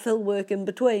pretty tough hill work in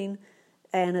between,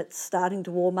 and it's starting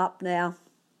to warm up now.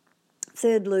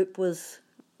 Third loop was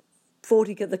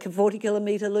the 40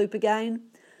 kilometre loop again.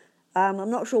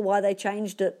 I'm not sure why they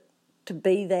changed it to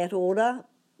be that order,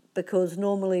 because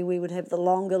normally we would have the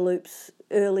longer loops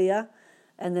earlier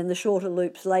and then the shorter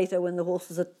loops later when the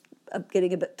horses are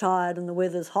getting a bit tired and the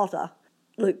weather's hotter.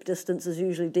 Loop distances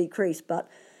usually decrease, but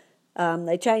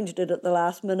they changed it at the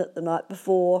last minute the night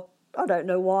before. I don't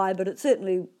know why, but it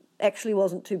certainly actually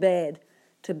wasn't too bad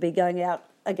to be going out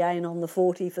again on the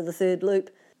 40 for the third loop.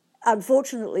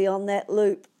 Unfortunately, on that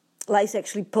loop, Lace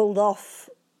actually pulled off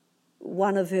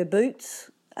one of her boots.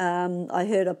 I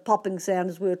heard a popping sound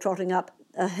as we were trotting up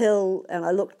a hill, and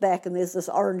I looked back and there's this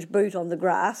orange boot on the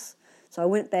grass. So I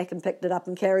went back and picked it up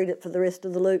and carried it for the rest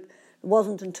of the loop. It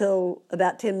wasn't until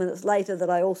about 10 minutes later that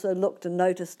I also looked and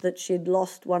noticed that she'd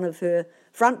lost one of her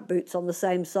front boots on the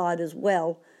same side as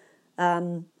well.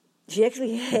 She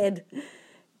actually had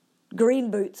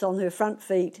green boots on her front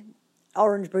feet,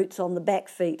 orange boots on the back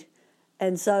feet.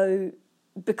 And so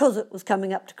because it was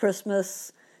coming up to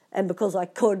Christmas and because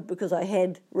I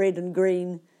had red and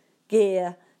green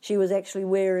gear, she was actually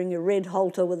wearing a red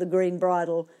halter with a green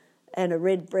bridle and a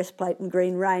red breastplate and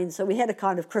green reins. So we had a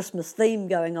kind of Christmas theme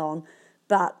going on,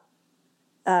 but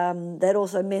that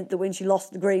also meant that when she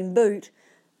lost the green boot,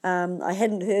 I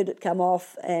hadn't heard it come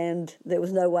off, and there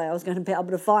was no way I was going to be able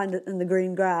to find it in the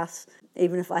green grass,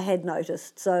 even if I had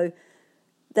noticed. So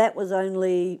that was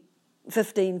only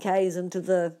 15 Ks into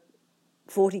the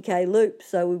 40K loop,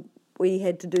 so we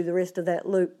had to do the rest of that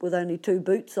loop with only 2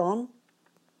 boots on.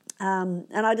 And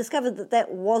I discovered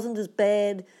that wasn't as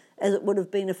bad as it would have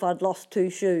been if I'd lost 2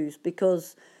 shoes,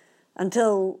 because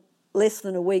until less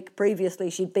than a week previously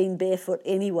she'd been barefoot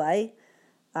anyway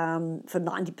for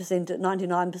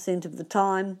 99% of the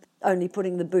time, only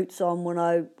putting the boots on when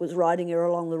I was riding her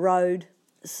along the road.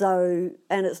 So,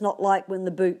 and it's not like when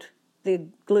the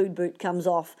glued boot comes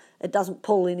off, it doesn't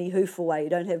pull any hoof away, you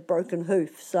don't have broken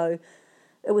hoof. So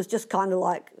it was just kind of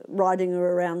like riding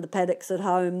her around the paddocks at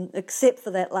home, except for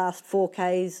that last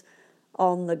 4Ks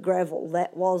on the gravel.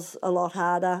 That was a lot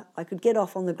harder. I could get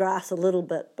off on the grass a little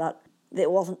bit, but there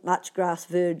wasn't much grass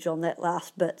verge on that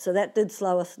last bit. So that did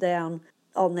slow us down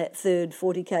on that third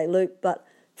 40K loop. But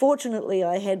fortunately,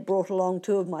 I had brought along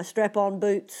 2 of my strap-on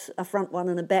boots, a front one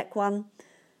and a back one,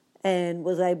 and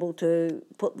was able to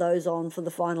put those on for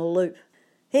the final loop.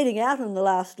 Heading out on the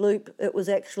last loop, it was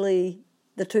actually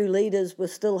the 2 leaders were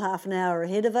still half an hour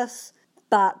ahead of us,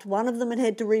 but one of them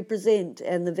had to represent,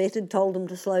 and the vet had told him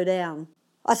to slow down.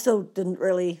 I still didn't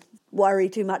really worry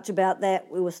too much about that.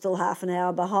 We were still half an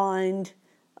hour behind.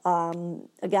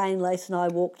 Again, Lace and I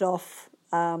walked off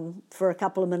for a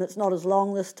couple of minutes, not as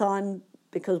long this time,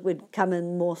 because we'd come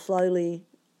in more slowly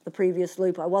the previous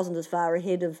loop. I wasn't as far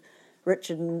ahead of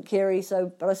Richard and Kerry,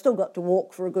 but I still got to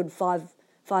walk for a good 5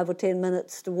 or 10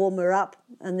 minutes to warm her up,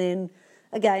 and then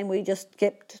again we just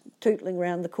kept tootling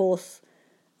around the course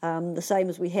the same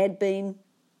as we had been.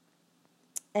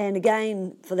 And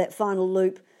again, for that final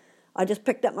loop, I just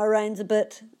picked up my reins a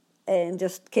bit and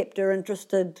just kept her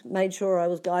interested, made sure I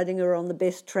was guiding her on the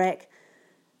best track.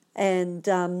 And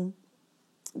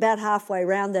about halfway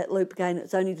round that loop, again,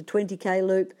 it's only the 20K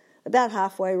loop, about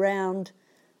halfway round,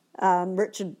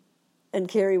 Richard and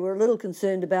Kerry were a little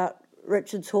concerned about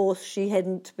Richard's horse. She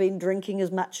hadn't been drinking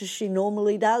as much as she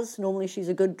normally does. Normally she's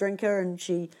a good drinker, and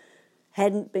she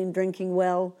hadn't been drinking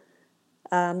well.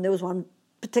 There was one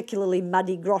particularly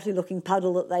muddy, grotty-looking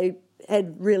puddle that they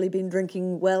had really been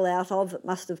drinking well out of. It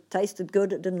must have tasted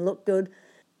good. It didn't look good.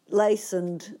 Lace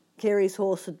and Kerry's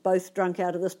horse had both drunk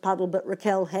out of this puddle, but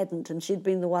Raquel hadn't, and she'd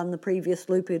been the one the previous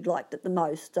loop who'd liked it the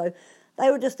most. So they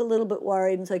were just a little bit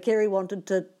worried, and so Kerry wanted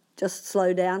to just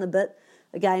slow down a bit.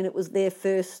 Again, it was their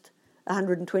first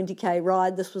 120k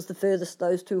ride. This was the furthest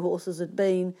those two horses had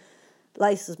been.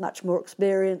 Lace is much more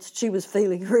experienced. She was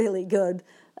feeling really good,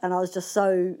 and I was just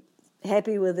so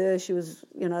happy with her. She was,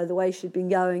 the way she'd been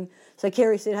going. So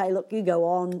Kerry said, hey, look, you go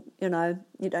on, you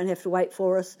don't have to wait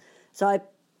for us. So I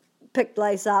picked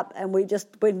Lace up and we just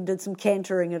went and did some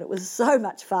cantering, and it was so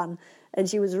much fun. And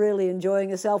she was really enjoying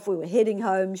herself. We were heading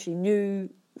home. She knew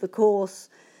the course.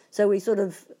 So we sort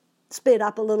of sped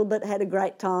up a little bit, had a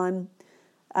great time.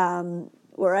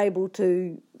 Were able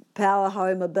to power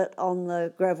home a bit on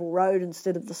the gravel road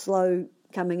instead of the slow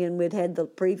coming in. We'd had the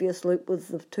previous loop with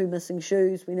the two missing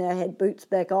shoes. We now had boots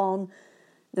back on.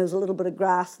 There was a little bit of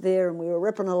grass there and we were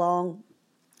ripping along.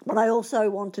 But I also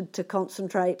wanted to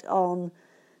concentrate on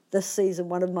this season.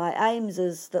 One of my aims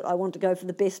is that I want to go for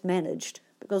the best managed,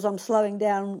 because I'm slowing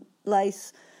down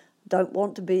Lace. Don't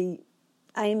want to be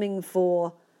aiming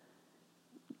for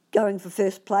going for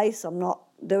first place. I'm not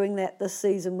doing that this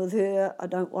season with her. I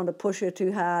don't want to push her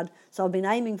too hard. So I've been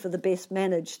aiming for the best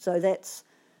managed. So that's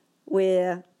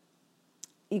where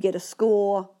you get a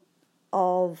score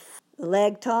of the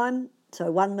lag time.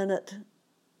 So 1 minute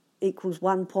equals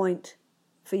 1 point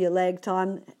for your lag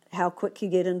time, how quick you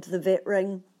get into the vet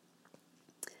ring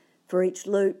for each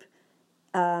loop.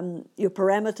 Your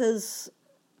parameters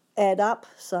add up.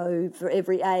 So for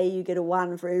every A you get a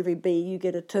 1, for every B you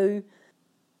get a 2.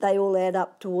 They all add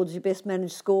up towards your best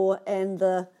managed score, and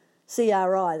the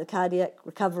CRI, the Cardiac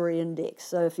Recovery Index.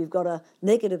 So if you've got a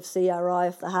negative CRI,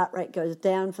 if the heart rate goes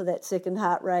down for that second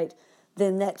heart rate,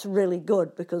 then that's really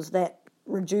good, because that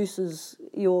reduces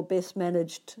your best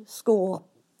managed score,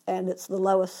 and it's the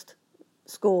lowest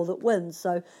score that wins.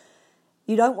 So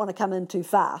you don't want to come in too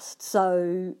fast.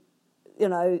 So,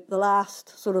 the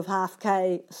last sort of half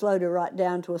K, slowed her right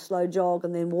down to a slow jog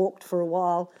and then walked for a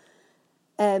while.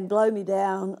 And blow me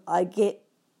down, I get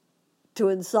to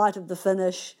in sight of the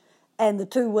finish, and the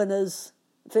two winners,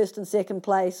 first and second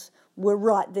place, were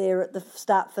right there at the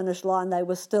start-finish line. They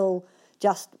were still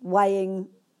just weighing,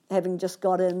 having just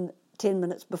got in 10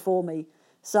 minutes before me.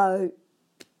 So,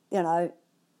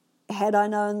 had I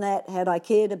known that, had I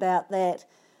cared about that,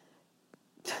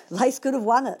 Lace could have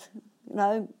won it.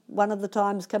 One of the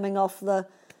times coming off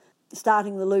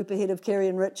starting the loop ahead of Kerry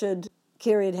and Richard,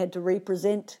 Kerry had to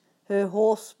represent her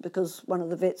horse because one of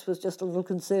the vets was just a little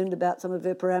concerned about some of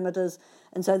her parameters,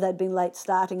 and so they'd been late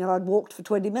starting, and I'd walked for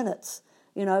 20 minutes.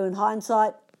 In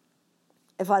hindsight,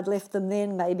 if I'd left them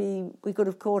then, maybe we could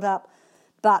have caught up,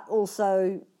 but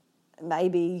also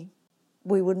maybe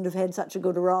we wouldn't have had such a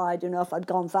good ride. If I'd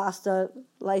gone faster,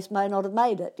 Lace may not have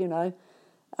made it,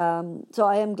 So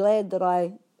I am glad that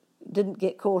I didn't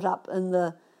get caught up in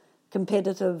the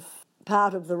competitive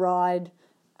part of the ride,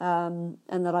 and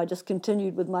that I just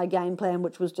continued with my game plan,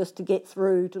 which was just to get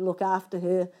through, to look after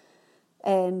her.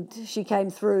 And she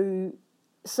came through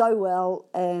so well,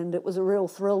 and it was a real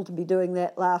thrill to be doing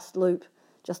that last loop,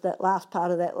 just that last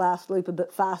part of that last loop a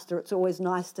bit faster. It's always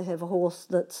nice to have a horse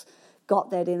that's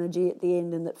got that energy at the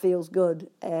end and that feels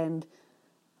good. And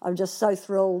I'm just so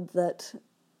thrilled that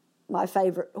my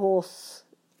favourite horse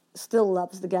still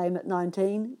loves the game at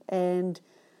 19, and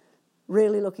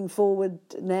really looking forward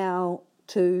now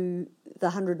to the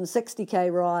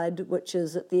 160k ride, which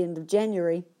is at the end of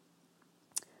January.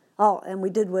 Oh, and we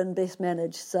did win Best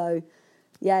Managed, so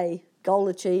yay, goal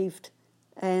achieved,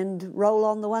 and roll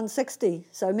on the 160.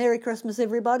 So Merry Christmas,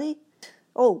 everybody.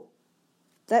 Oh,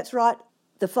 that's right,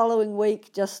 the following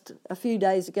week, just a few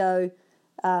days ago,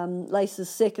 Lace's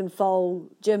second foal,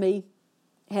 Jimmy,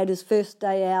 had his first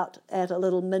day out at a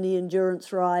little mini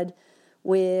endurance ride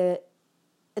where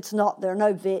there are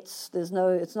no vets, it's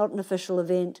not an official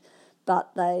event,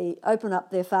 but they open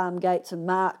up their farm gates and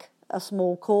mark a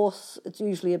small course. It's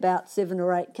usually about 7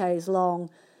 or 8 Ks long,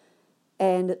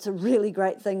 and it's a really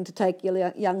great thing to take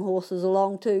your young horses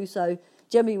along to. So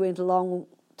Jimmy went along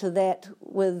to that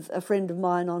with a friend of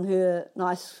mine on her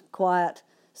nice, quiet,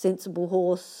 sensible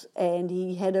horse, and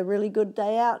he had a really good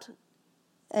day out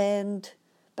and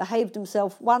behaved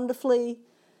himself wonderfully,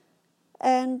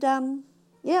 and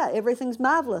everything's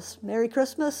marvellous. Merry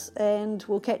Christmas, and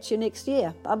we'll catch you next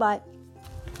year. Bye-bye.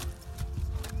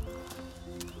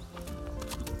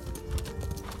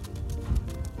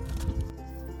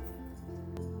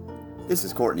 This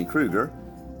is Courtney Kruger.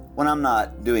 When I'm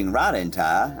not doing Ride and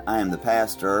Tie, I am the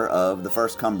pastor of the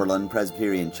First Cumberland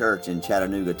Presbyterian Church in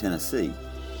Chattanooga, Tennessee.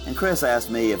 And Chris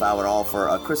asked me if I would offer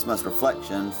a Christmas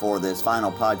reflection for this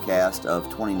final podcast of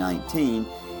 2019,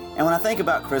 And when I think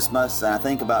about Christmas, and I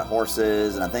think about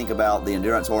horses, and I think about the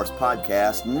Endurance Horse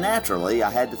podcast, naturally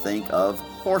I had to think of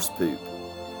horse poop.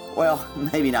 Well,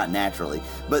 maybe not naturally,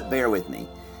 but bear with me.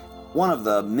 One of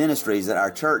the ministries that our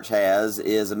church has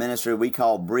is a ministry we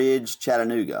call Bridge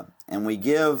Chattanooga, and we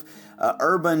give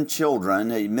urban children,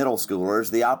 middle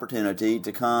schoolers, the opportunity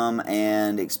to come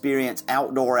and experience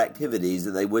outdoor activities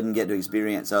that they wouldn't get to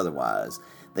experience otherwise.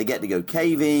 They get to go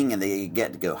caving, and they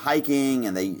get to go hiking,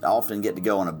 and they often get to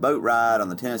go on a boat ride on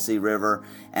the Tennessee River.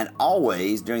 And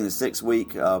always, during the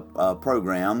 6-week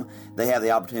program, they have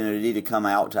the opportunity to come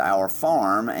out to our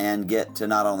farm and get to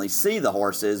not only see the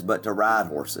horses, but to ride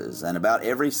horses. And about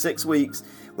every 6 weeks,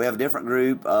 we have a different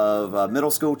group of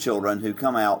middle school children who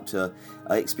come out to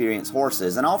experience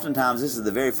horses. And oftentimes, this is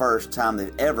the very first time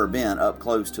they've ever been up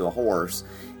close to a horse.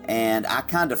 And I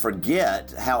kind of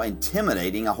forget how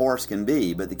intimidating a horse can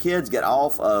be. But the kids get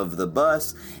off of the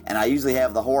bus, and I usually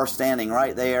have the horse standing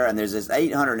right there, and there's this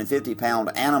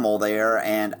 850-pound animal there,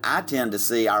 and I tend to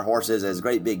see our horses as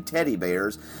great big teddy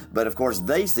bears, but of course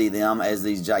they see them as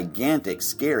these gigantic,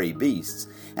 scary beasts.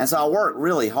 And so I work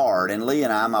really hard, and Lee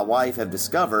and I, my wife, have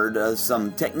discovered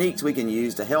some techniques we can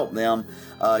use to help them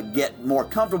get more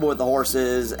comfortable with the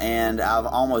horses, and I've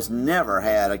almost never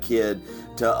had a kid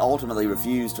to ultimately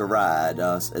refuse to ride.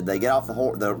 They get off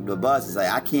the bus and say,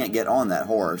 I can't get on that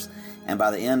horse. And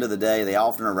by the end of the day, they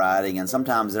often are riding, and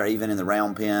sometimes they're even in the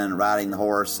round pen riding the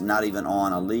horse, not even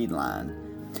on a lead line.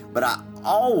 But I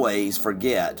always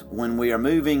forget when we are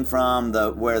moving from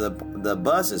where the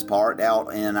bus is parked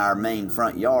out in our main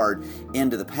front yard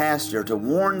into the pasture to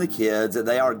warn the kids that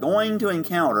they are going to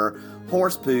encounter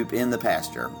horse poop in the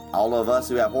pasture. All of us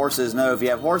who have horses know if you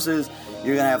have horses,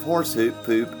 you're going to have horse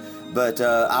poop. But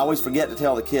I always forget to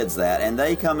tell the kids that, and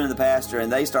they come into the pasture and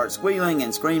they start squealing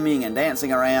and screaming and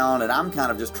dancing around, and I'm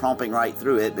kind of just tromping right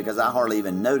through it because I hardly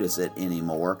even notice it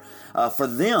anymore. For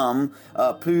them,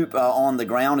 poop on the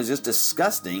ground is just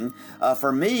disgusting.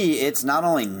 For me, it's not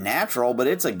only natural, but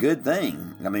it's a good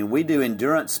thing. I mean, we do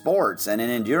endurance sports, and in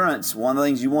endurance, one of the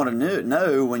things you want to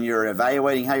know when you're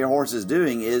evaluating how your horse is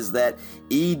doing is that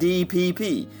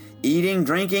EDPP. Eating,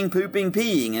 drinking, pooping,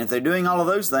 peeing. And if they're doing all of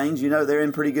those things, you know they're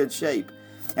in pretty good shape.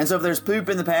 And so if there's poop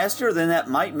in the pasture, then that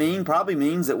probably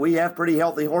means that we have pretty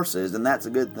healthy horses, and that's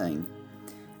a good thing.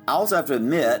 I also have to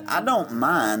admit, I don't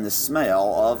mind the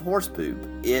smell of horse poop.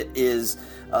 It is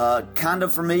kind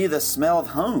of, for me, the smell of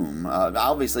home.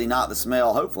 Obviously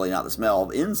hopefully not the smell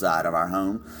of inside of our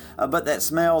home, but that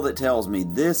smell that tells me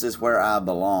this is where I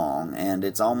belong, and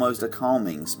it's almost a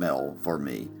calming smell for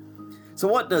me. So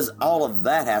what does all of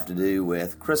that have to do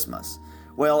with Christmas?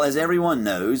 Well, as everyone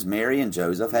knows, Mary and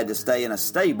Joseph had to stay in a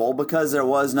stable because there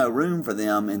was no room for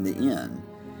them in the inn.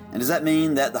 And does that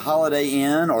mean that the Holiday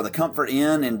Inn or the Comfort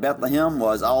Inn in Bethlehem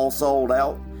was all sold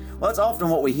out? Well, that's often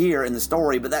what we hear in the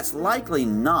story, but that's likely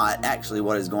not actually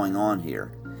what is going on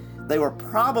here. They were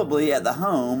probably at the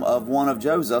home of one of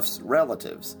Joseph's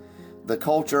relatives. The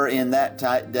culture in that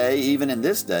day, even in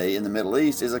this day in the Middle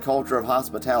East, is a culture of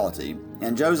hospitality.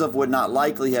 And Joseph would not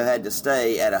likely have had to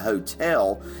stay at a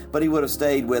hotel, but he would have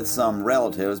stayed with some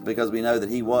relatives because we know that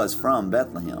he was from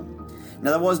Bethlehem. Now,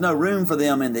 there was no room for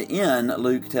them in the inn,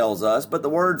 Luke tells us, but the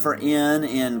word for inn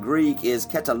in Greek is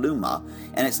kataluma,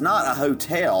 and it's not a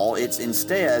hotel. It's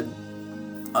instead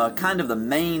kind of the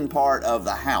main part of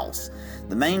the house.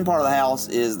 The main part of the house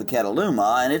is the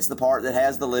kataluma, and it's the part that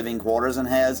has the living quarters and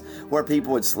has where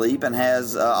people would sleep and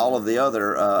has all of the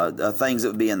other things that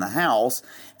would be in the house.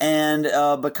 And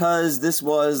because this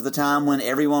was the time when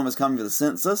everyone was coming to the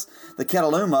census, the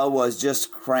kataluma was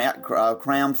just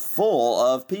crammed full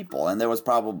of people. And there was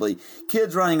probably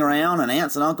kids running around and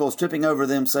aunts and uncles tripping over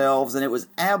themselves. And it was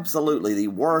absolutely the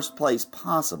worst place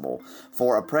possible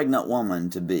for a pregnant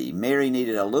woman to be. Mary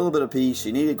needed a little bit of peace.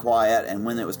 She needed quiet. And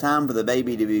when it was time for the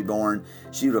baby to be born,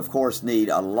 she would, of course, need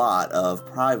a lot of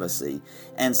privacy.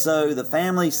 And so the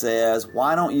family says,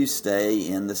 why don't you stay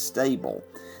in the stable?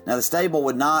 Now, the stable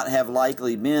would not have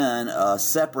likely been a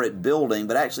separate building,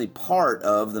 but actually part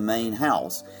of the main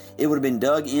house. It would have been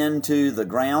dug into the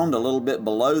ground a little bit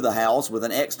below the house with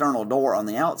an external door on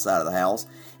the outside of the house,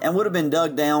 and would have been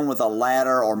dug down with a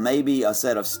ladder or maybe a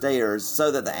set of stairs so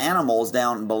that the animals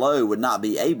down below would not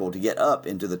be able to get up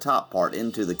into the top part,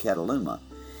 into the kataluma.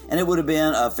 And it would have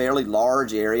been a fairly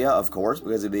large area, of course,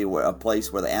 because it would be a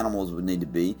place where the animals would need to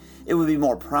be. It would be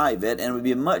more private, and it would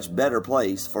be a much better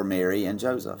place for Mary and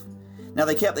Joseph. Now,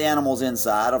 they kept the animals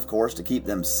inside, of course, to keep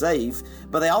them safe,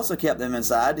 but they also kept them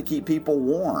inside to keep people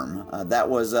warm. That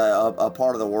was a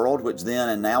part of the world which then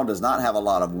and now does not have a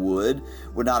lot of wood,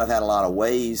 would not have had a lot of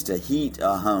ways to heat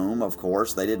a home, of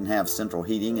course. They didn't have central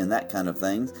heating and that kind of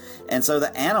thing. And so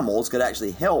the animals could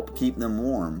actually help keep them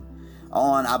warm.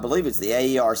 On, I believe it's the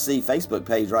AERC Facebook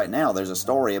page right now, there's a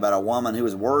story about a woman who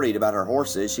was worried about her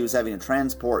horses. She was having to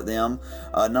transport them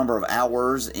a number of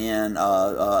hours in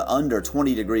under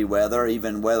 20-degree weather,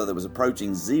 even weather that was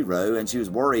approaching zero, and she was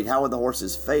worried how would the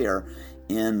horses fare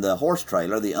in the horse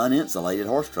trailer, the uninsulated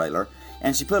horse trailer.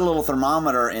 And she put a little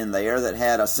thermometer in there that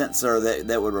had a sensor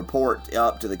that would report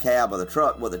up to the cab of the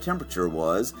truck what the temperature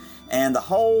was. And the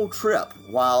whole trip,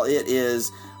 while it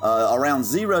is around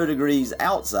 0 degrees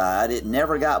outside, it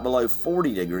never got below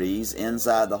 40 degrees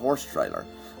inside the horse trailer.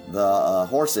 The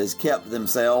horses kept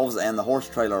themselves and the horse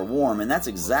trailer warm, and that's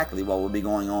exactly what would be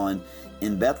going on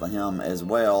in Bethlehem as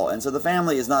well. And so the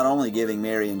family is not only giving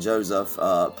Mary and Joseph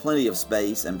plenty of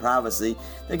space and privacy,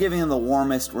 they're giving them the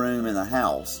warmest room in the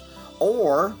house.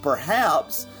 Or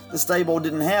perhaps the stable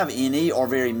didn't have any or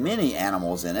very many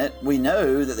animals in it. We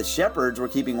know that the shepherds were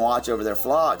keeping watch over their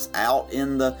flocks out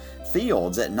in the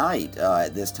fields at night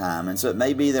at this time, and so it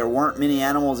may be there weren't many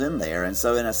animals in there, and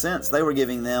so in a sense they were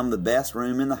giving them the best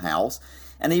room in the house.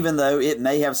 And even though it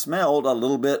may have smelled a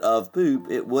little bit of poop,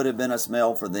 it would have been a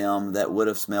smell for them that would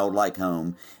have smelled like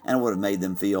home and would have made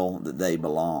them feel that they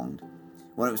belonged.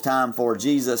 When it was time for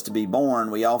Jesus to be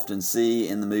born, we often see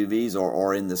in the movies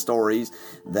or in the stories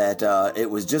that it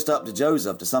was just up to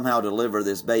Joseph to somehow deliver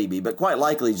this baby. But quite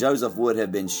likely Joseph would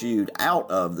have been shooed out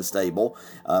of the stable,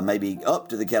 maybe up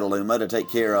to the Ketaluma to take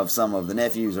care of some of the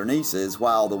nephews or nieces,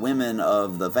 while the women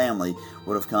of the family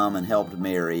would have come and helped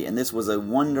Mary. And this was a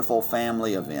wonderful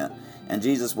family event. And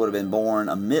Jesus would have been born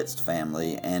amidst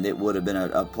family, and it would have been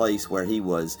a place where he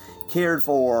was cared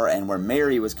for, and where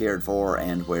Mary was cared for,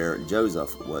 and where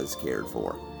Joseph was cared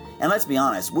for. And let's be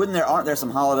honest, aren't there some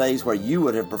holidays where you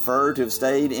would have preferred to have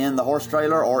stayed in the horse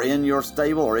trailer or in your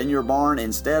stable or in your barn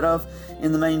instead of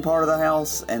in the main part of the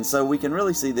house? And so we can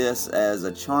really see this as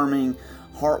a charming,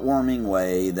 heartwarming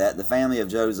way that the family of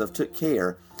Joseph took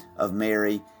care of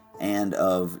Mary and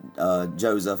of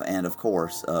Joseph and, of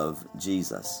course, of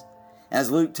Jesus. As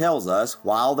Luke tells us,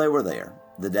 while they were there,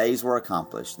 the days were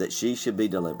accomplished that she should be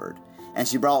delivered. And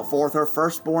she brought forth her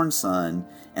firstborn son,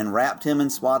 and wrapped him in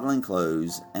swaddling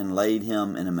clothes, and laid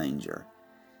him in a manger.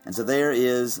 And so there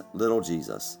is little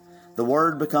Jesus, the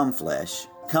Word become flesh,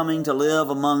 coming to live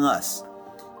among us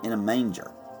in a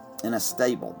manger, in a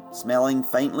stable, smelling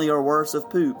faintly or worse of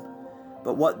poop.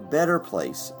 But what better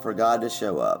place for God to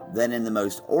show up than in the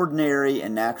most ordinary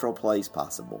and natural place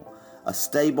possible, a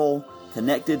stable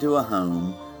connected to a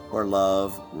home where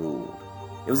love ruled.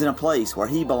 It was in a place where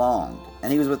he belonged,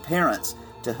 and he was with parents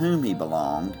to whom he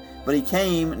belonged, but he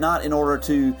came not in order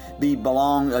to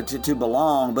belong,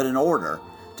 but in order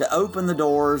to open the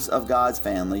doors of God's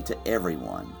family to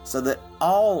everyone, so that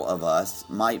all of us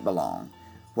might belong,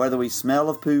 whether we smell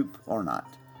of poop or not.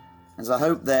 And so I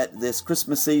hope that this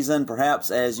Christmas season,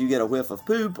 perhaps as you get a whiff of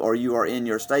poop, or you are in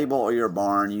your stable or your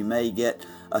barn, you may get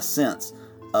a sense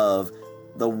of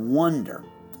the wonder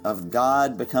of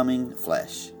God becoming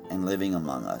flesh and living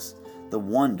among us. The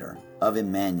wonder of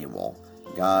Emmanuel,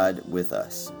 God with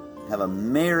us. Have a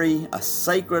merry, a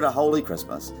sacred, a holy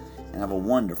Christmas, and have a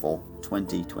wonderful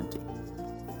 2020.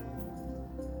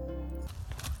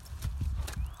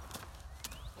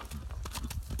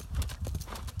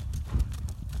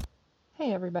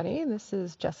 Hey everybody, this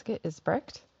is Jessica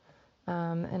Isbrecht,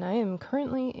 and I am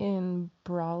currently in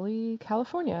Brawley,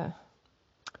 California.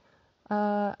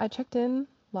 I checked in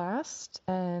last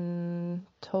and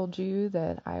told you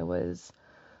that I was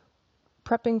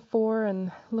prepping for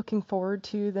and looking forward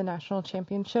to the national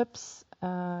championships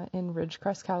in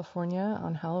Ridgecrest, California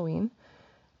on Halloween.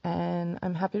 And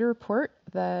I'm happy to report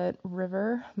that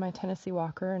River, my Tennessee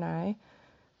walker, and I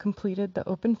completed the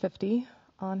Open 50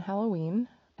 on Halloween.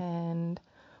 And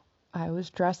I was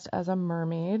dressed as a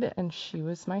mermaid and she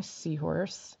was my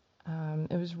seahorse.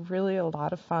 It was really a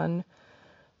lot of fun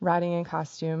riding in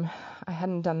costume. I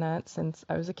hadn't done that since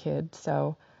I was a kid,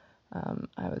 so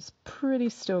I was pretty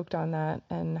stoked on that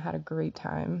and had a great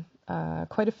time.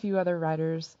 Quite a few other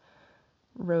riders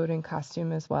rode in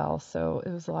costume as well, so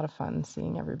it was a lot of fun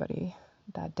seeing everybody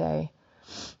that day.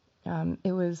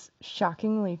 It was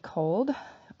shockingly cold.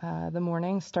 The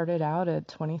morning started out at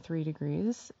 23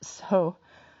 degrees, so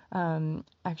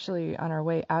actually on our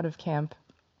way out of camp,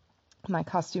 my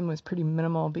costume was pretty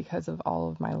minimal because of all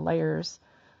of my layers.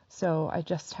 So I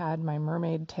just had my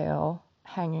mermaid tail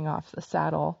hanging off the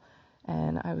saddle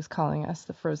and I was calling us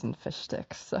the frozen fish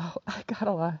sticks. So I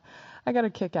got a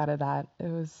kick out of that. It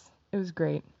was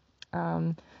great.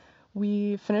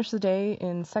 We finished the day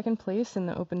in second place in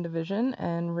the open division,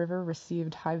 and River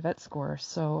received high vet score,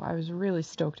 so I was really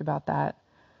stoked about that.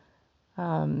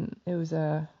 It was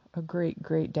a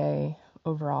great day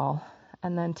overall.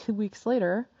 And then 2 weeks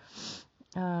later,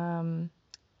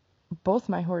 both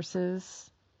my horses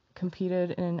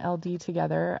competed in an LD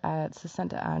together at 60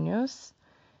 Años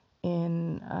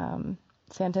in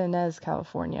Santa Ynez,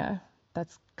 California.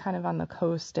 That's kind of on the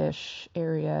coast-ish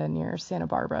area near Santa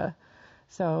Barbara.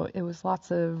 So it was lots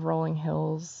of rolling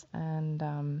hills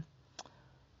and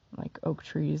like oak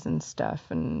trees and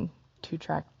stuff and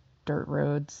 2-track dirt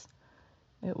roads.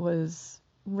 It was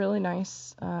really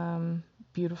nice,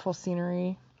 beautiful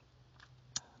scenery.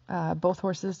 Both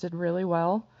horses did really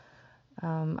well.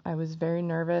 I was very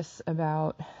nervous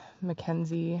about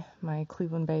Mackenzie, my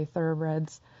Cleveland Bay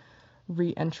Thoroughbreds,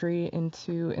 re-entry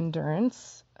into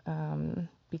endurance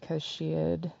because she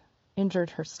had injured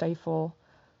her stifle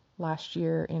last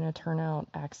year in a turnout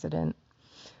accident.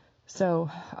 So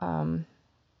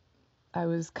I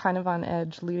was kind of on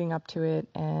edge leading up to it,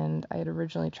 and I had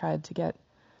originally tried to get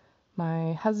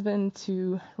my husband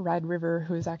to ride River,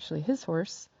 who is actually his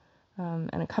horse,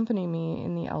 and accompany me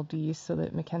in the LD so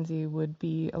that Mackenzie would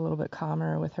be a little bit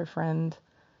calmer with her friend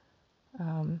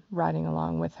riding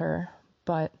along with her.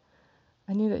 But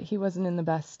I knew that he wasn't in the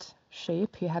best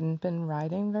shape. He hadn't been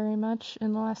riding very much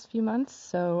in the last few months,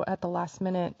 so at the last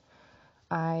minute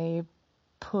I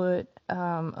put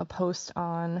a post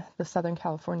on the Southern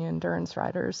California Endurance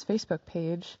Riders Facebook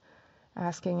page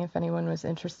asking if anyone was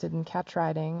interested in catch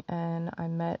riding, and I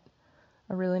met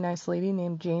a really nice lady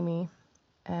named Jamie,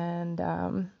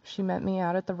 and she met me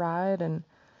out at the ride and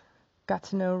got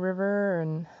to know River,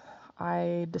 and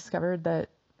I discovered that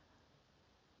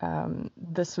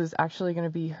this was actually going to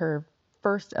be her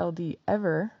first LD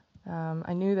ever.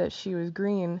 I knew that she was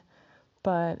green,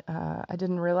 but I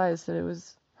didn't realize that it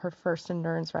was her first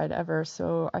endurance ride ever,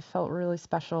 so I felt really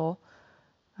special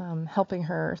helping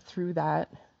her through that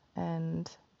and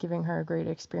giving her a great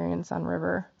experience on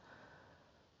River.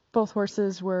 Both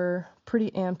horses were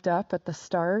pretty amped up at the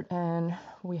start, and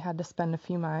we had to spend a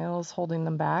few miles holding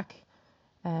them back,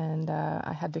 and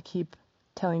I had to keep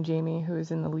telling Jamie, who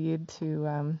was in the lead,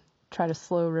 to try to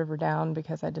slow River down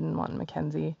because I didn't want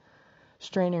Mackenzie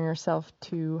straining herself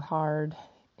too hard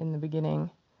in the beginning.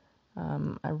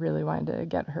 I really wanted to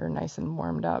get her nice and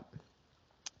warmed up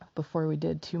before we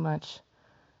did too much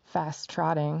fast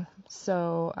trotting.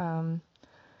 So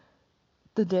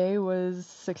the day was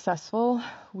successful.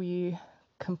 We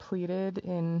completed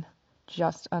in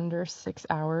just under 6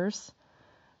 hours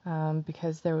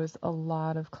because there was a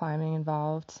lot of climbing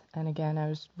involved. And again, I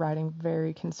was riding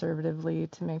very conservatively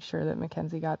to make sure that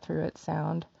Mackenzie got through it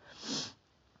sound.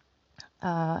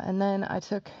 And then I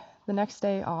took the next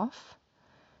day off.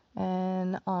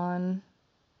 And on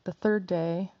the third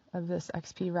day of this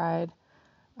XP ride,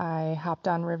 I hopped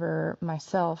on River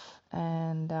myself,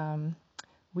 and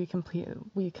we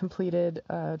completed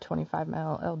a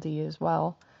 25-mile LD as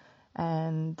well.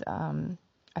 And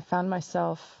I found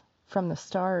myself from the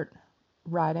start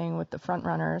riding with the front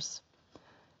runners,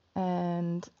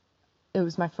 and it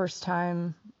was my first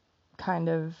time kind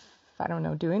of, I don't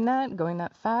know, doing that, going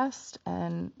that fast.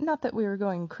 And not that we were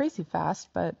going crazy fast,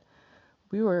 but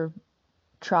we were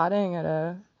trotting at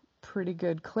a pretty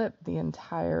good clip the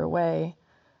entire way.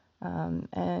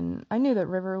 And I knew that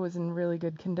River was in really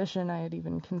good condition. I had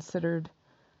even considered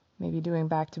maybe doing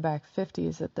back-to-back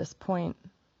 50s at this point.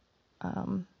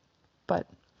 But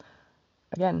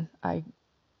again, I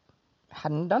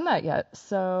hadn't done that yet.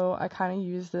 So I kind of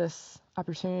used this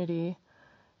opportunity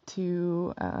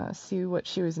to see what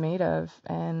she was made of.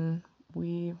 And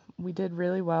we did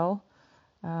really well.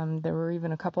 There were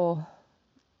even a couple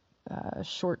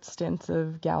short stints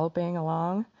of galloping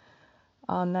along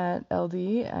on that LD,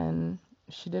 and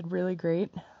she did really great.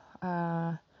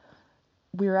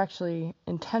 We were actually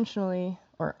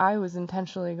I was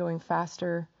intentionally going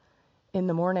faster in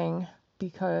the morning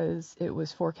because it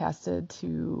was forecasted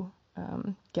to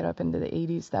get up into the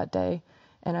 80s that day,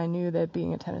 and I knew that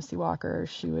being a Tennessee Walker,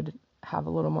 she would have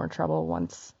a little more trouble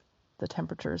once the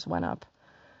temperatures went up.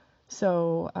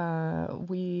 So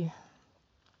we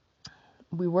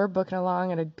were booking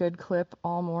along at a good clip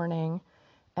all morning,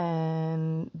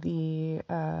 and the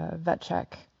vet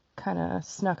check kind of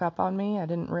snuck up on me. I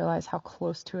didn't realize how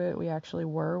close to it we actually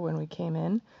were when we came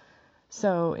in.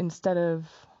 So instead of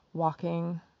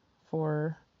walking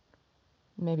for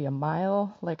maybe a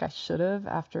mile like I should have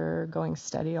after going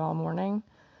steady all morning,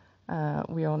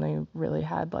 we only really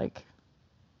had like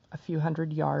a few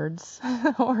hundred yards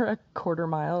or a quarter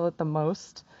mile at the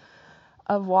most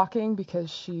of walking because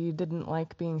she didn't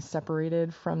like being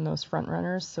separated from those front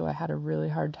runners. So I had a really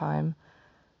hard time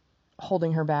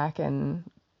holding her back and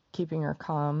keeping her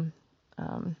calm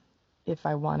if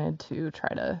I wanted to try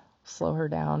to slow her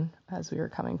down as we were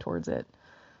coming towards it.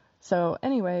 So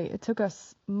anyway, it took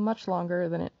us much longer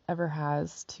than it ever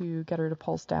has to get her to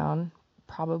pulse down,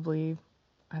 probably,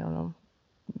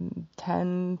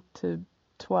 10 to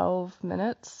 12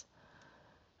 minutes,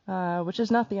 which is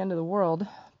not the end of the world,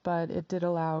 but it did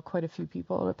allow quite a few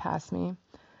people to pass me.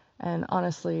 And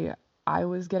honestly, I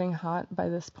was getting hot by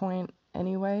this point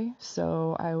anyway,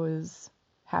 so I was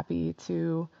happy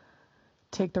to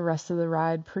take the rest of the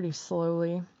ride pretty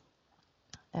slowly.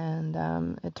 And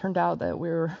it turned out that we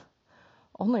were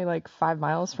only like 5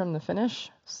 miles from the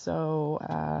finish, so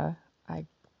I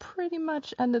pretty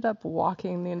much ended up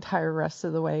walking the entire rest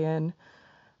of the way in.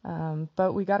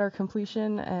 But we got our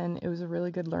completion, and it was a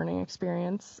really good learning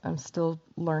experience. I'm still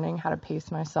learning how to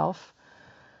pace myself.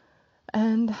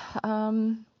 And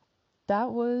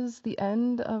that was the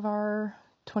end of our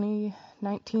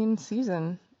 2019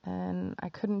 season, and I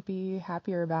couldn't be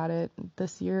happier about it.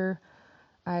 This year,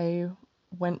 I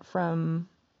went from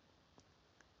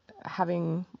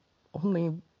having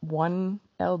only one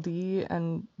LD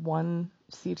and one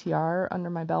CTR under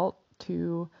my belt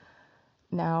to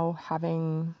now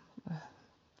having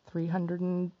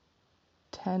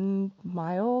 310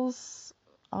 miles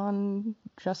on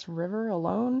just river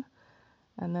alone,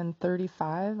 and then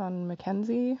 35 on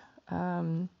Mackenzie.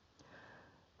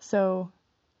 So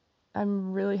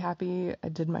I'm really happy. I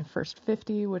did my first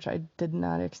 50, which I did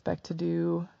not expect to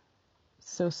do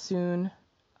so soon.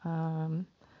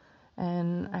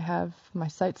 And I have my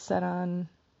sights set on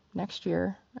next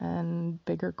year and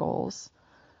bigger goals.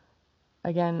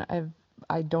 Again,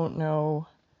 I don't know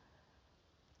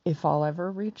if I'll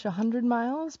ever reach 100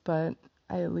 miles, but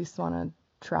I at least want to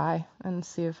try and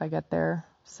see if I get there.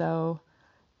 So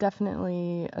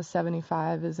definitely a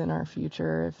 75 is in our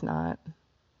future, if not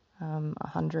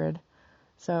 100.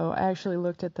 So I actually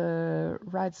looked at the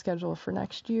ride schedule for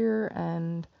next year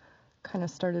and kind of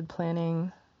started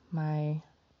planning my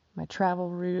travel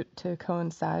route to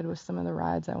coincide with some of the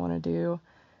rides I want to do.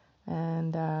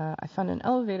 And I found an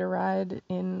elevator ride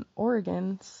in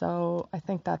Oregon, so I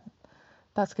think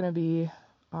that's going to be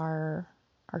our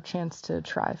chance to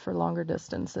try for longer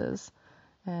distances.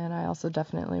 And I also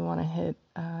definitely want to hit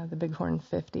the Bighorn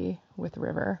 50 with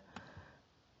River.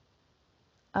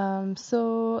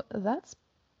 So that's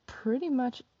pretty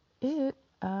much it.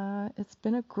 It's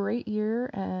been a great year,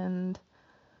 and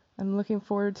I'm looking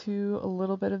forward to a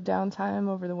little bit of downtime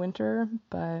over the winter,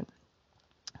 but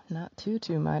not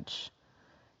too much.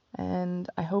 And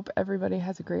I hope everybody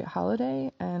has a great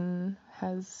holiday and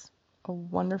has a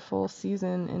wonderful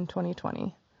season in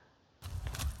 2020.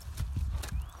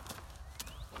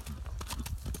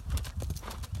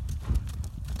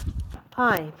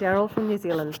 Hi, Daryl from New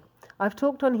Zealand. I've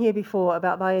talked on here before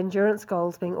about my endurance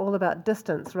goals being all about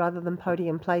distance rather than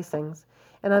podium placings,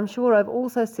 and I'm sure I've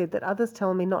also said that others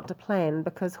tell me not to plan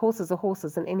because horses are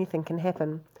horses and anything can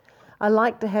happen. I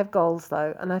like to have goals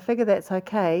though, and I figure that's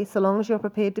okay so long as you're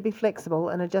prepared to be flexible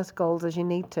and adjust goals as you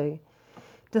need to.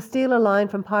 To steal a line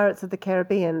from Pirates of the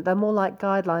Caribbean, they're more like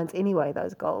guidelines anyway,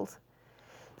 those goals.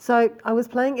 So I was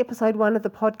playing episode 1 of the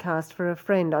podcast for a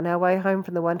friend on our way home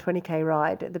from the 120k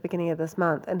ride at the beginning of this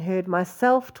month and heard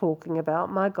myself talking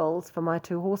about my goals for my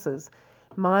 2 horses,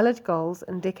 mileage goals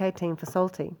and decade team for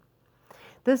Salty.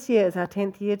 This year is our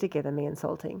 10th year together, me and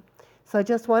Salty. So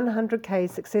just 100k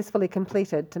successfully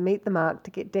completed to meet the mark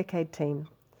to get decade team.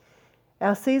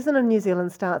 Our season in New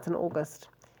Zealand starts in August,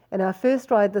 and our first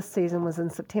ride this season was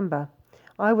in September.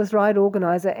 I was ride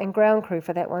organiser and ground crew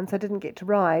for that one, so I didn't get to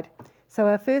ride. So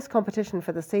our first competition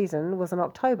for the season was in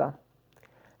October.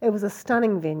 It was a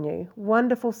stunning venue,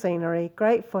 wonderful scenery,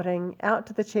 great footing, out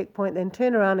to the checkpoint, then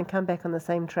turn around and come back on the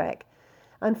same track.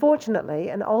 Unfortunately,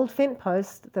 an old fence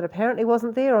post that apparently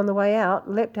wasn't there on the way out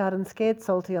leapt out and scared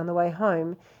Salty on the way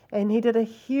home, and he did a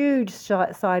huge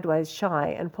sideways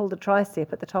shy and pulled a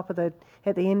tricep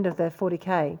at the end of the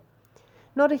 40k.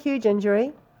 Not a huge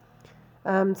injury,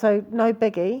 so no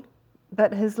biggie.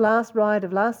 But his last ride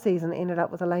of last season ended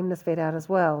up with a lameness vet out as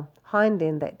well, hind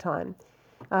end that time,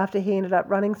 after he ended up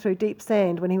running through deep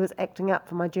sand when he was acting up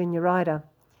for my junior rider.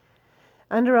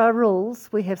 Under our rules,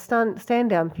 we have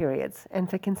stand-down periods, and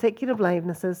for consecutive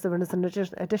lamenesses there is an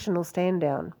additional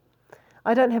stand-down.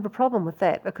 I don't have a problem with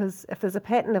that, because if there's a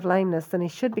pattern of lameness, then he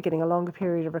should be getting a longer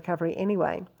period of recovery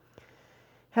anyway.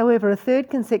 However, a third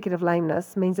consecutive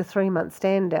lameness means a 3-month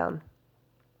stand-down.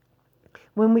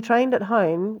 When we trained at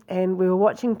home and we were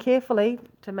watching carefully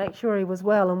to make sure he was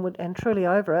well and truly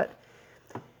over it,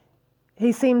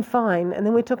 he seemed fine, and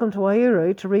then we took him to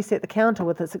Waiouru to reset the counter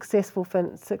with a successful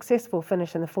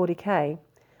finish in the 40k.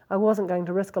 I wasn't going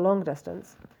to risk a long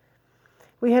distance.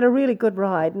 We had a really good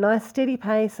ride, nice steady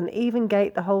pace and even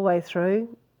gait the whole way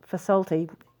through, for Salty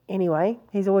anyway.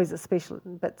 He's always a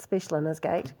bit special in his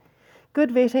gait. Good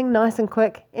vetting, nice and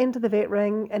quick, into the vet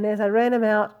ring, and as I ran him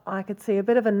out, I could see a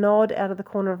bit of a nod out of the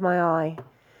corner of my eye.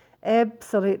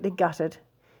 Absolutely gutted.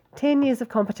 10 years of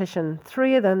competition,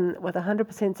 3 of them with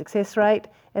 100% success rate,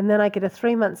 and then I get a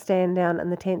 3-month stand down in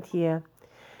the 10th year.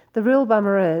 The real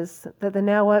bummer is that there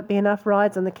now won't be enough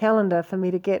rides on the calendar for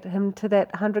me to get him to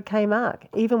that 100k mark,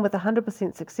 even with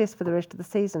 100% success for the rest of the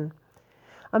season.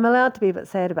 I'm allowed to be a bit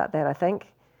sad about that, I think.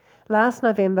 Last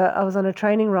November, I was on a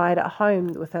training ride at home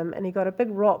with him, and he got a big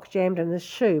rock jammed in his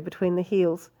shoe between the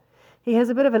heels. He has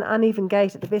a bit of an uneven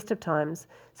gait at the best of times,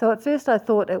 so at first I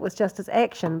thought it was just his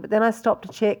action, but then I stopped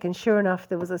to check, and sure enough,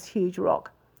 there was this huge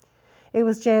rock. It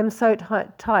was jammed so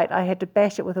tight I had to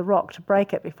bash it with a rock to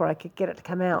break it before I could get it to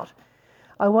come out.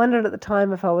 I wondered at the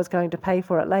time if I was going to pay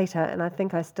for it later, and I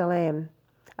think I still am.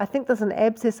 I think there's an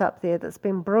abscess up there that's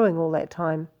been brewing all that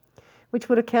time, which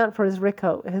would account for his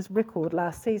record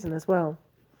last season as well.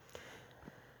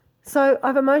 So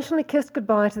I've emotionally kissed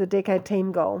goodbye to the decade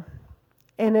team goal.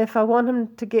 And if I want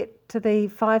him to get to the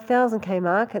 5,000k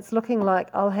mark, it's looking like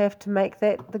I'll have to make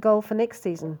that the goal for next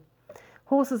season.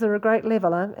 Horses are a great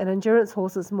leveller, and endurance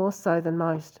horses more so than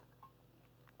most.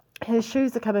 His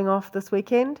shoes are coming off this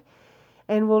weekend,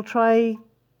 and we'll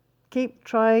keep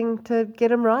trying to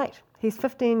get him right. He's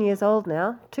 15 years old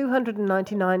now,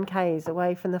 299 k's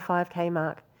away from the 5k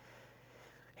mark.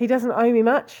 He doesn't owe me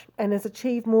much, and has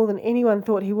achieved more than anyone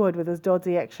thought he would with his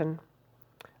dodgy action.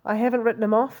 I haven't written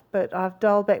him off, but I've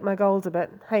dialed back my goals a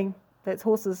bit. Hey, that's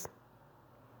horses.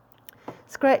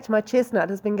 Scratch, my chestnut,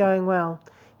 has been going well.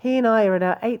 He and I are in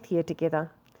our 8th year together.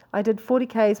 I did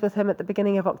 40k's with him at the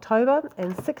beginning of October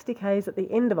and 60k's at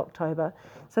the end of October,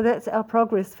 so that's our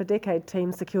progress for decade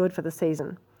team secured for the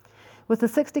season. With the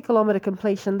 60-kilometre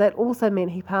completion, that also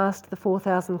meant he passed the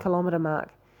 4,000-kilometre mark.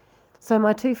 So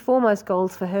my 2 foremost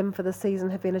goals for him for the season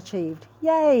have been achieved.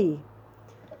 Yay!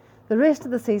 The rest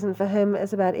of the season for him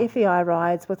is about FEI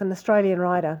rides with an Australian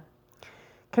rider.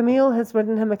 Camille has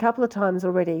ridden him a couple of times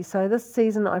already, so this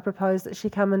season I propose that she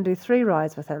come and do 3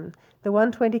 rides with him, the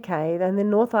 120k, and then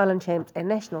North Island Champs and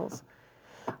Nationals.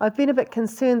 I've been a bit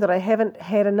concerned that I haven't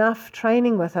had enough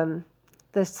training with him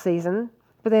this season,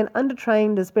 but then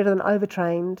undertrained is better than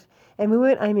overtrained, and we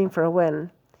weren't aiming for a win.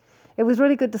 It was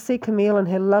really good to see Camille and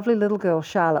her lovely little girl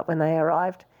Charlotte when they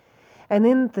arrived. And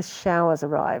then the showers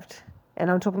arrived,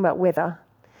 and I'm talking about weather.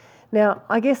 Now,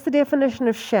 I guess the definition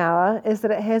of shower is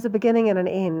that it has a beginning and an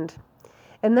end.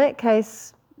 In that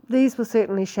case, these were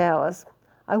certainly showers.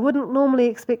 I wouldn't normally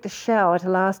expect a shower to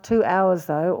last 2 hours,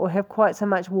 though, or have quite so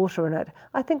much water in it.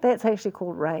 I think that's actually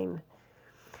called rain.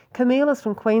 Camille is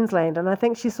from Queensland, and I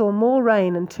think she saw more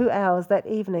rain in 2 hours that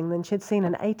evening than she'd seen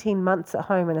in 18 months at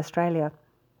home in Australia.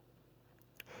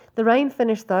 The rain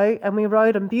finished, though, and we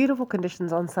rode in beautiful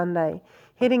conditions on Sunday,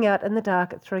 heading out in the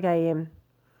dark at 3 a.m.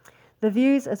 The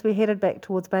views as we headed back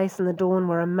towards base in the dawn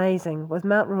were amazing, with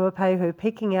Mount Ruapehu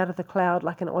peeking out of the cloud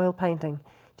like an oil painting.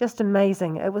 Just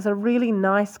amazing. It was a really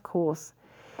nice course.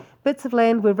 Bits of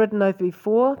land we've ridden over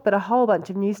before, but a whole bunch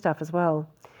of new stuff as well.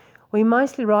 We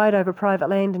mostly ride over private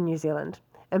land in New Zealand,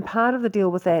 and part of the deal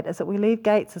with that is that we leave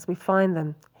gates as we find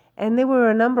them, and there were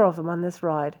a number of them on this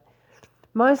ride,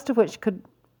 most of which could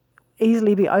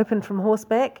easily be opened from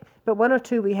horseback, but 1 or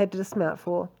 2 we had to dismount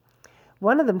for.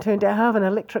 One of them turned out to have an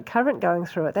electric current going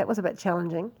through it. That was a bit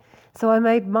challenging. So I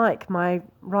made Mike, my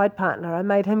ride partner, I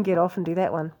made him get off and do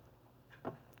that one.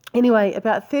 Anyway,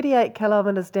 about 38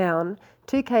 kilometres down,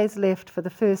 2k's left for the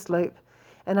first loop,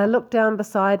 and I looked down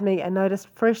beside me and noticed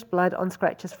fresh blood on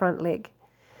Scratch's front leg.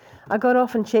 I got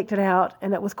off and checked it out,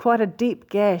 and it was quite a deep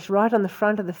gash right on the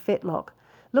front of the fetlock.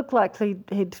 Looked like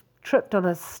he'd tripped on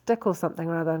a stick or something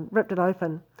or other, ripped it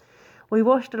open. We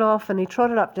washed it off and he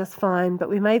trotted up just fine, but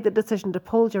we made the decision to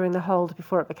pull during the hold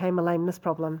before it became a lameness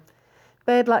problem.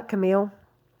 Bad luck, Camille.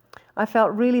 I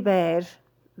felt really bad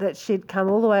that she'd come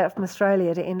all the way up from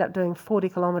Australia to end up doing 40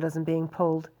 kilometres and being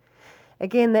pulled.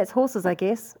 Again, that's horses, I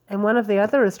guess, and one of the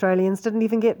other Australians didn't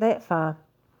even get that far.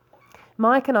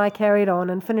 Mike and I carried on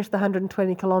and finished the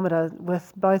 120 kilometre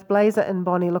with both Blazer and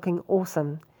Bonnie looking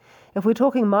awesome. If we're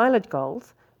talking mileage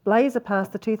goals, Blazer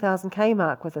passed the 2,000k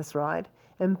mark with this ride,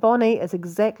 and Bonnie is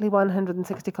exactly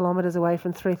 160 kilometres away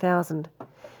from 3,000.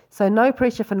 So no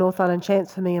pressure for North Island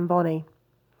Champs for me and Bonnie.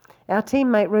 Our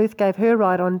teammate Ruth gave her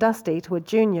ride on Dusty to a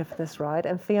junior for this ride,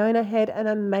 and Fiona had an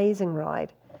amazing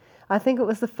ride. I think it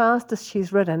was the fastest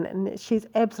she's ridden, and she's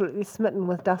absolutely smitten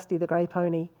with Dusty the grey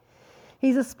pony.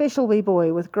 He's a special wee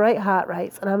boy with great heart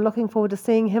rates, and I'm looking forward to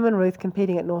seeing him and Ruth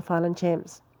competing at North Island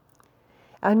Champs.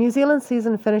 Our New Zealand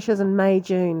season finishes in May,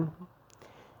 June.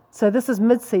 So this is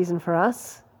mid-season for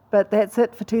us, but that's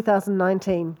it for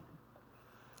 2019.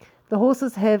 The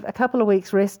horses have a couple of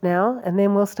weeks rest now, and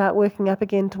then we'll start working up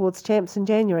again towards Champs in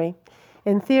January.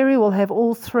 In theory, we'll have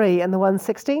all three in the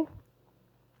 160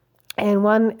 and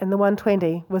one in the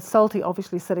 120, with Salty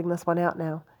obviously sitting this one out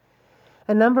now.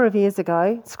 A number of years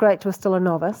ago, Scratch was still a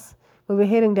novice. We were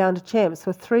heading down to Champs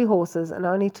with 3 horses and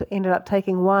only ended up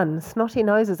taking 1. Snotty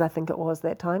Noses, I think it was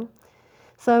that time.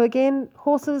 So again,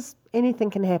 horses, anything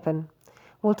can happen.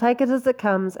 We'll take it as it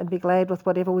comes and be glad with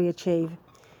whatever we achieve.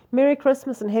 Merry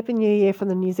Christmas and Happy New Year from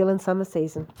the New Zealand summer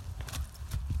season.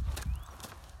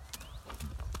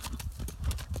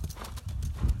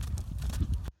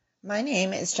 My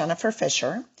name is Jennifer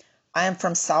Fisher. I am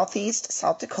from southeast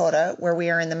South Dakota, where we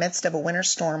are in the midst of a winter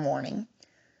storm warning.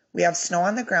 We have snow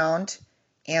on the ground,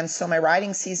 and so my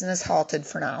riding season is halted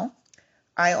for now.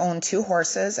 I own 2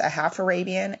 horses, a half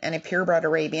Arabian and a purebred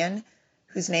Arabian,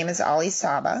 whose name is Ali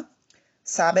Saba.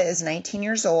 Saba is 19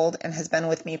 years old and has been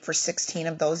with me for 16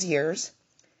 of those years.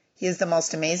 He is the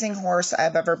most amazing horse I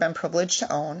have ever been privileged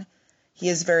to own. He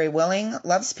is very willing,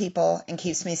 loves people, and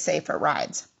keeps me safe at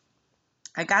rides.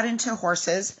 I got into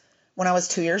horses when I was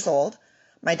 2 years old.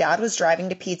 My dad was driving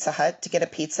to Pizza Hut to get a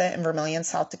pizza in Vermilion,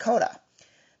 South Dakota.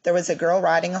 There was a girl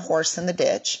riding a horse in the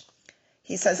ditch.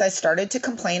 He says I started to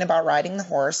complain about riding the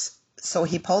horse, so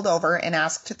he pulled over and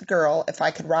asked the girl if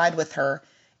I could ride with her,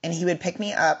 and he would pick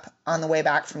me up on the way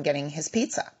back from getting his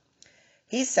pizza.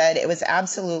 He said it was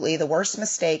absolutely the worst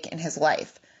mistake in his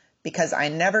life, because I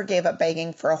never gave up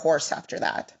begging for a horse after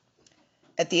that.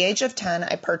 At the age of 10,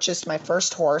 I purchased my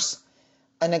first horse,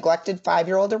 a neglected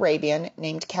 5-year-old Arabian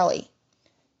named Kelly.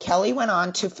 Kelly went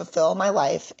on to fulfill my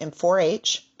life in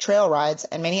 4-H, trail rides,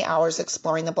 and many hours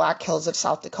exploring the Black Hills of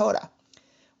South Dakota.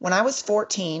 When I was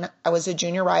 14, I was a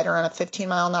junior rider on a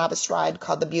 15-mile novice ride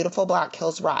called the Beautiful Black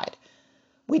Hills Ride.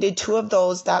 We did 2 of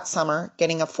those that summer,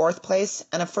 getting a 4th place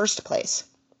and a 1st place.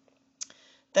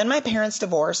 Then my parents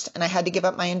divorced, and I had to give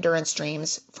up my endurance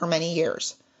dreams for many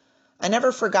years. I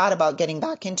never forgot about getting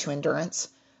back into endurance,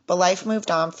 but life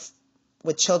moved on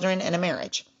with children and a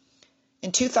marriage.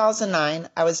 In 2009,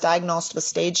 I was diagnosed with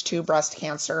stage 2 breast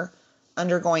cancer,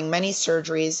 undergoing many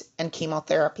surgeries and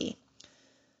chemotherapy.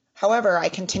 However, I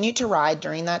continued to ride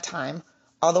during that time,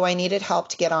 although I needed help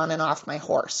to get on and off my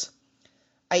horse.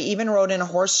 I even rode in a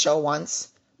horse show once,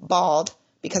 bald,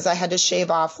 because I had to shave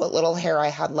off what little hair I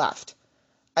had left.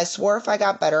 I swore if I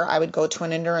got better, I would go to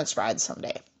an endurance ride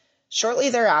someday. Shortly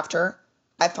thereafter,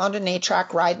 I found an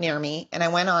 8-track ride near me, and I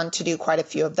went on to do quite a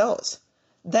few of those.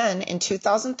 Then, in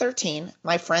 2013,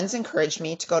 my friends encouraged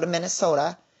me to go to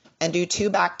Minnesota and do 2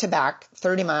 back-to-back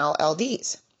 30-mile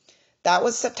LDs. That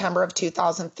was September of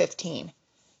 2015.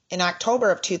 In October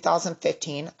of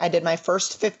 2015, I did my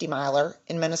first 50-miler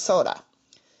in Minnesota.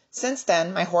 Since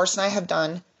then, my horse and I have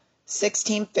done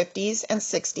 16 50s and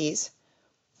 60s,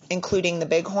 including the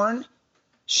Bighorn,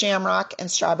 Shamrock,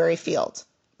 and Strawberry Fields.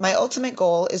 My ultimate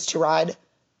goal is to ride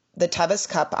the Tevis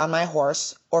Cup on my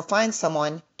horse, or find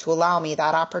someone to allow me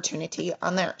that opportunity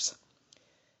on theirs.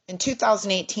 In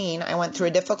 2018, I went through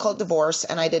a difficult divorce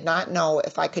and I did not know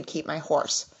if I could keep my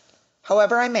horse.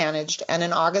 However, I managed, and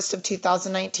in August of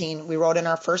 2019, we rode in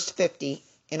our first 50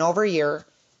 in over a year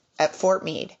at Fort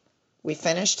Meade. We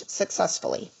finished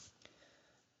successfully.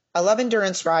 I love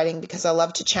endurance riding because I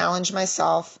love to challenge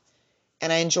myself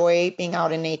and I enjoy being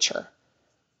out in nature.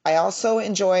 I also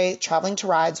enjoy traveling to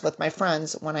rides with my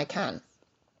friends when I can.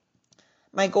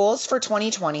 My goals for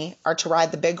 2020 are to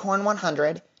ride the Bighorn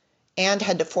 100 and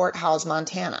head to Fort Howes,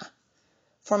 Montana.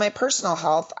 For my personal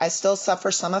health, I still suffer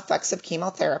some effects of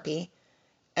chemotherapy,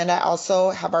 and I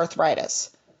also have arthritis.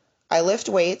 I lift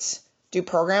weights, do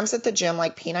programs at the gym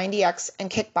like P90X and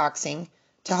kickboxing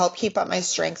to help keep up my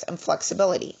strength and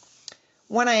flexibility.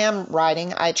 When I am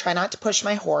riding, I try not to push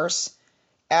my horse,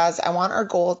 as I want our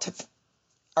goal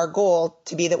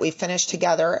to be that we finish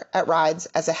together at rides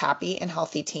as a happy and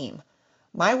healthy team.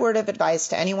 My word of advice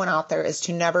to anyone out there is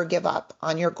to never give up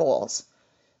on your goals.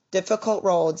 Difficult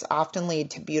roads often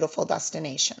lead to beautiful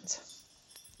destinations.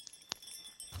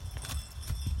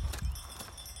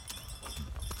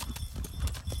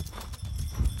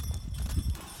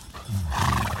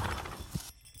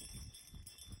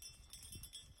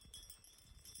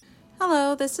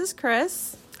 Hello, this is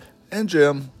Chris. And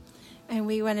Jim. And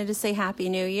we wanted to say Happy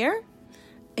New Year.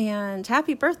 And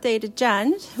happy birthday to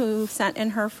Jen, who sent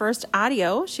in her first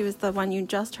audio. She was the one you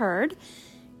just heard.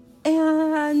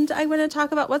 And I want to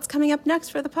talk about what's coming up next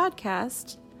for the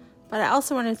podcast. But I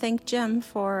also want to thank Jim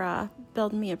for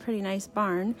building me a pretty nice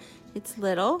barn. It's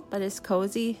little, but it's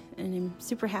cozy, and I'm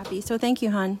super happy. So thank you,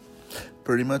 hon.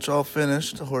 Pretty much all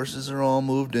finished. The horses are all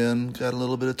moved in. Got a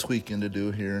little bit of tweaking to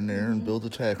do here and there and build the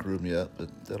tack room yet,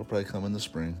 but that'll probably come in the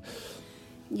spring.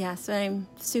 Yes, I'm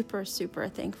super, super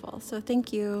thankful. So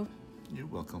thank you. You're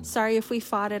welcome. Sorry if we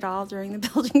fought at all during the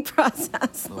building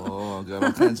process. Oh, I got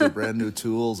all kinds of brand new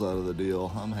tools out of the deal.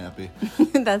 I'm happy.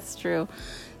 That's true.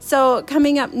 So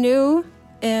coming up new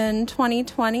in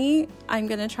 2020, I'm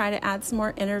going to try to add some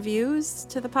more interviews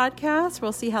to the podcast.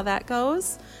 We'll see how that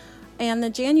goes. And the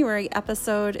January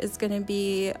episode is going to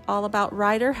be all about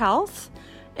rider health,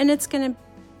 and it's going to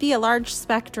be a large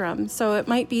spectrum. So it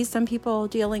might be some people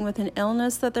dealing with an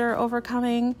illness that they're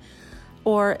overcoming,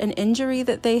 or an injury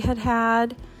that they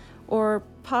had, or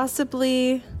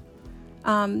possibly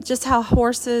just how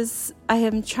horses. I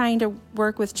am trying to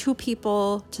work with 2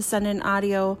 people to send in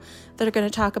audio that are going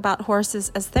to talk about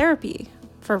horses as therapy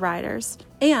for riders.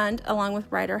 And along with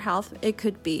rider health, it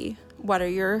could be, what are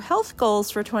your health goals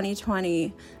for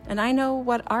 2020? And I know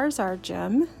what ours are,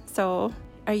 Jim. So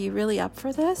are you really up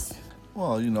for this?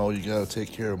 Well, you got to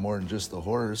take care of more than just the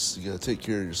horse. You got to take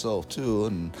care of yourself, too.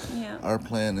 And our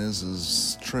plan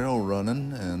is trail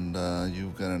running, and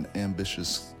you've got an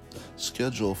ambitious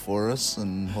schedule for us,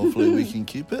 and hopefully we can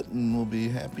keep it, and we'll be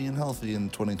happy and healthy in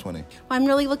 2020. Well, I'm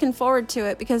really looking forward to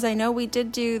it, because I know we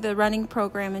did do the running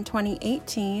program in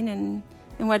 2018, and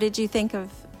what did you think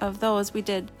of those? We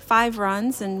did 5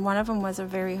 runs, and one of them was a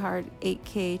very hard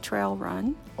 8K trail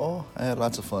run. Oh, I had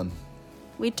lots of fun.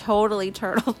 We totally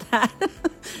turtled that.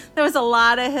 There was a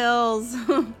lot of hills.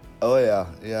 Oh,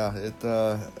 yeah. It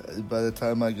by the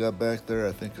time I got back there,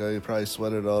 I think I probably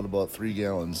sweated out about 3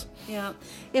 gallons. Yeah,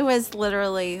 it was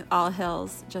literally all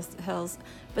hills, just hills.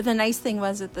 But the nice thing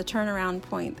was at the turnaround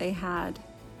point, they had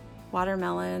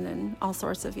watermelon and all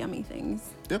sorts of yummy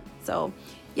things. Yep. So,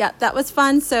 yeah, that was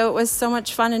fun. So it was so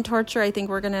much fun in Torture. I think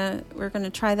we're gonna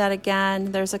try that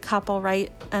again. There's a couple right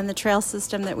on the trail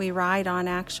system that we ride on,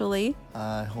 actually.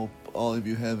 I hope all of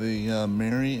you have a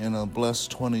merry and a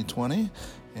blessed 2020,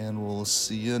 and we'll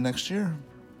see you next year.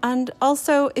 And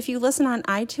also, if you listen on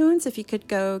iTunes, if you could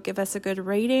go give us a good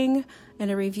rating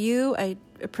and a review, I'd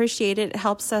appreciate it. It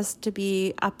helps us to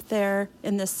be up there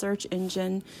in the search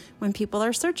engine when people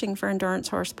are searching for Endurance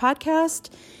Horse Podcast.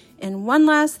 And one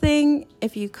last thing,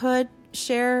 if you could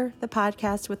share the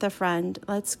podcast with a friend.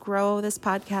 Let's grow this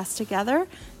podcast together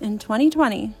in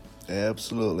 2020.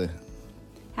 Absolutely.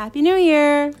 Happy New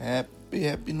Year.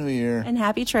 Happy New Year. And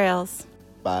happy trails.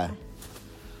 Bye.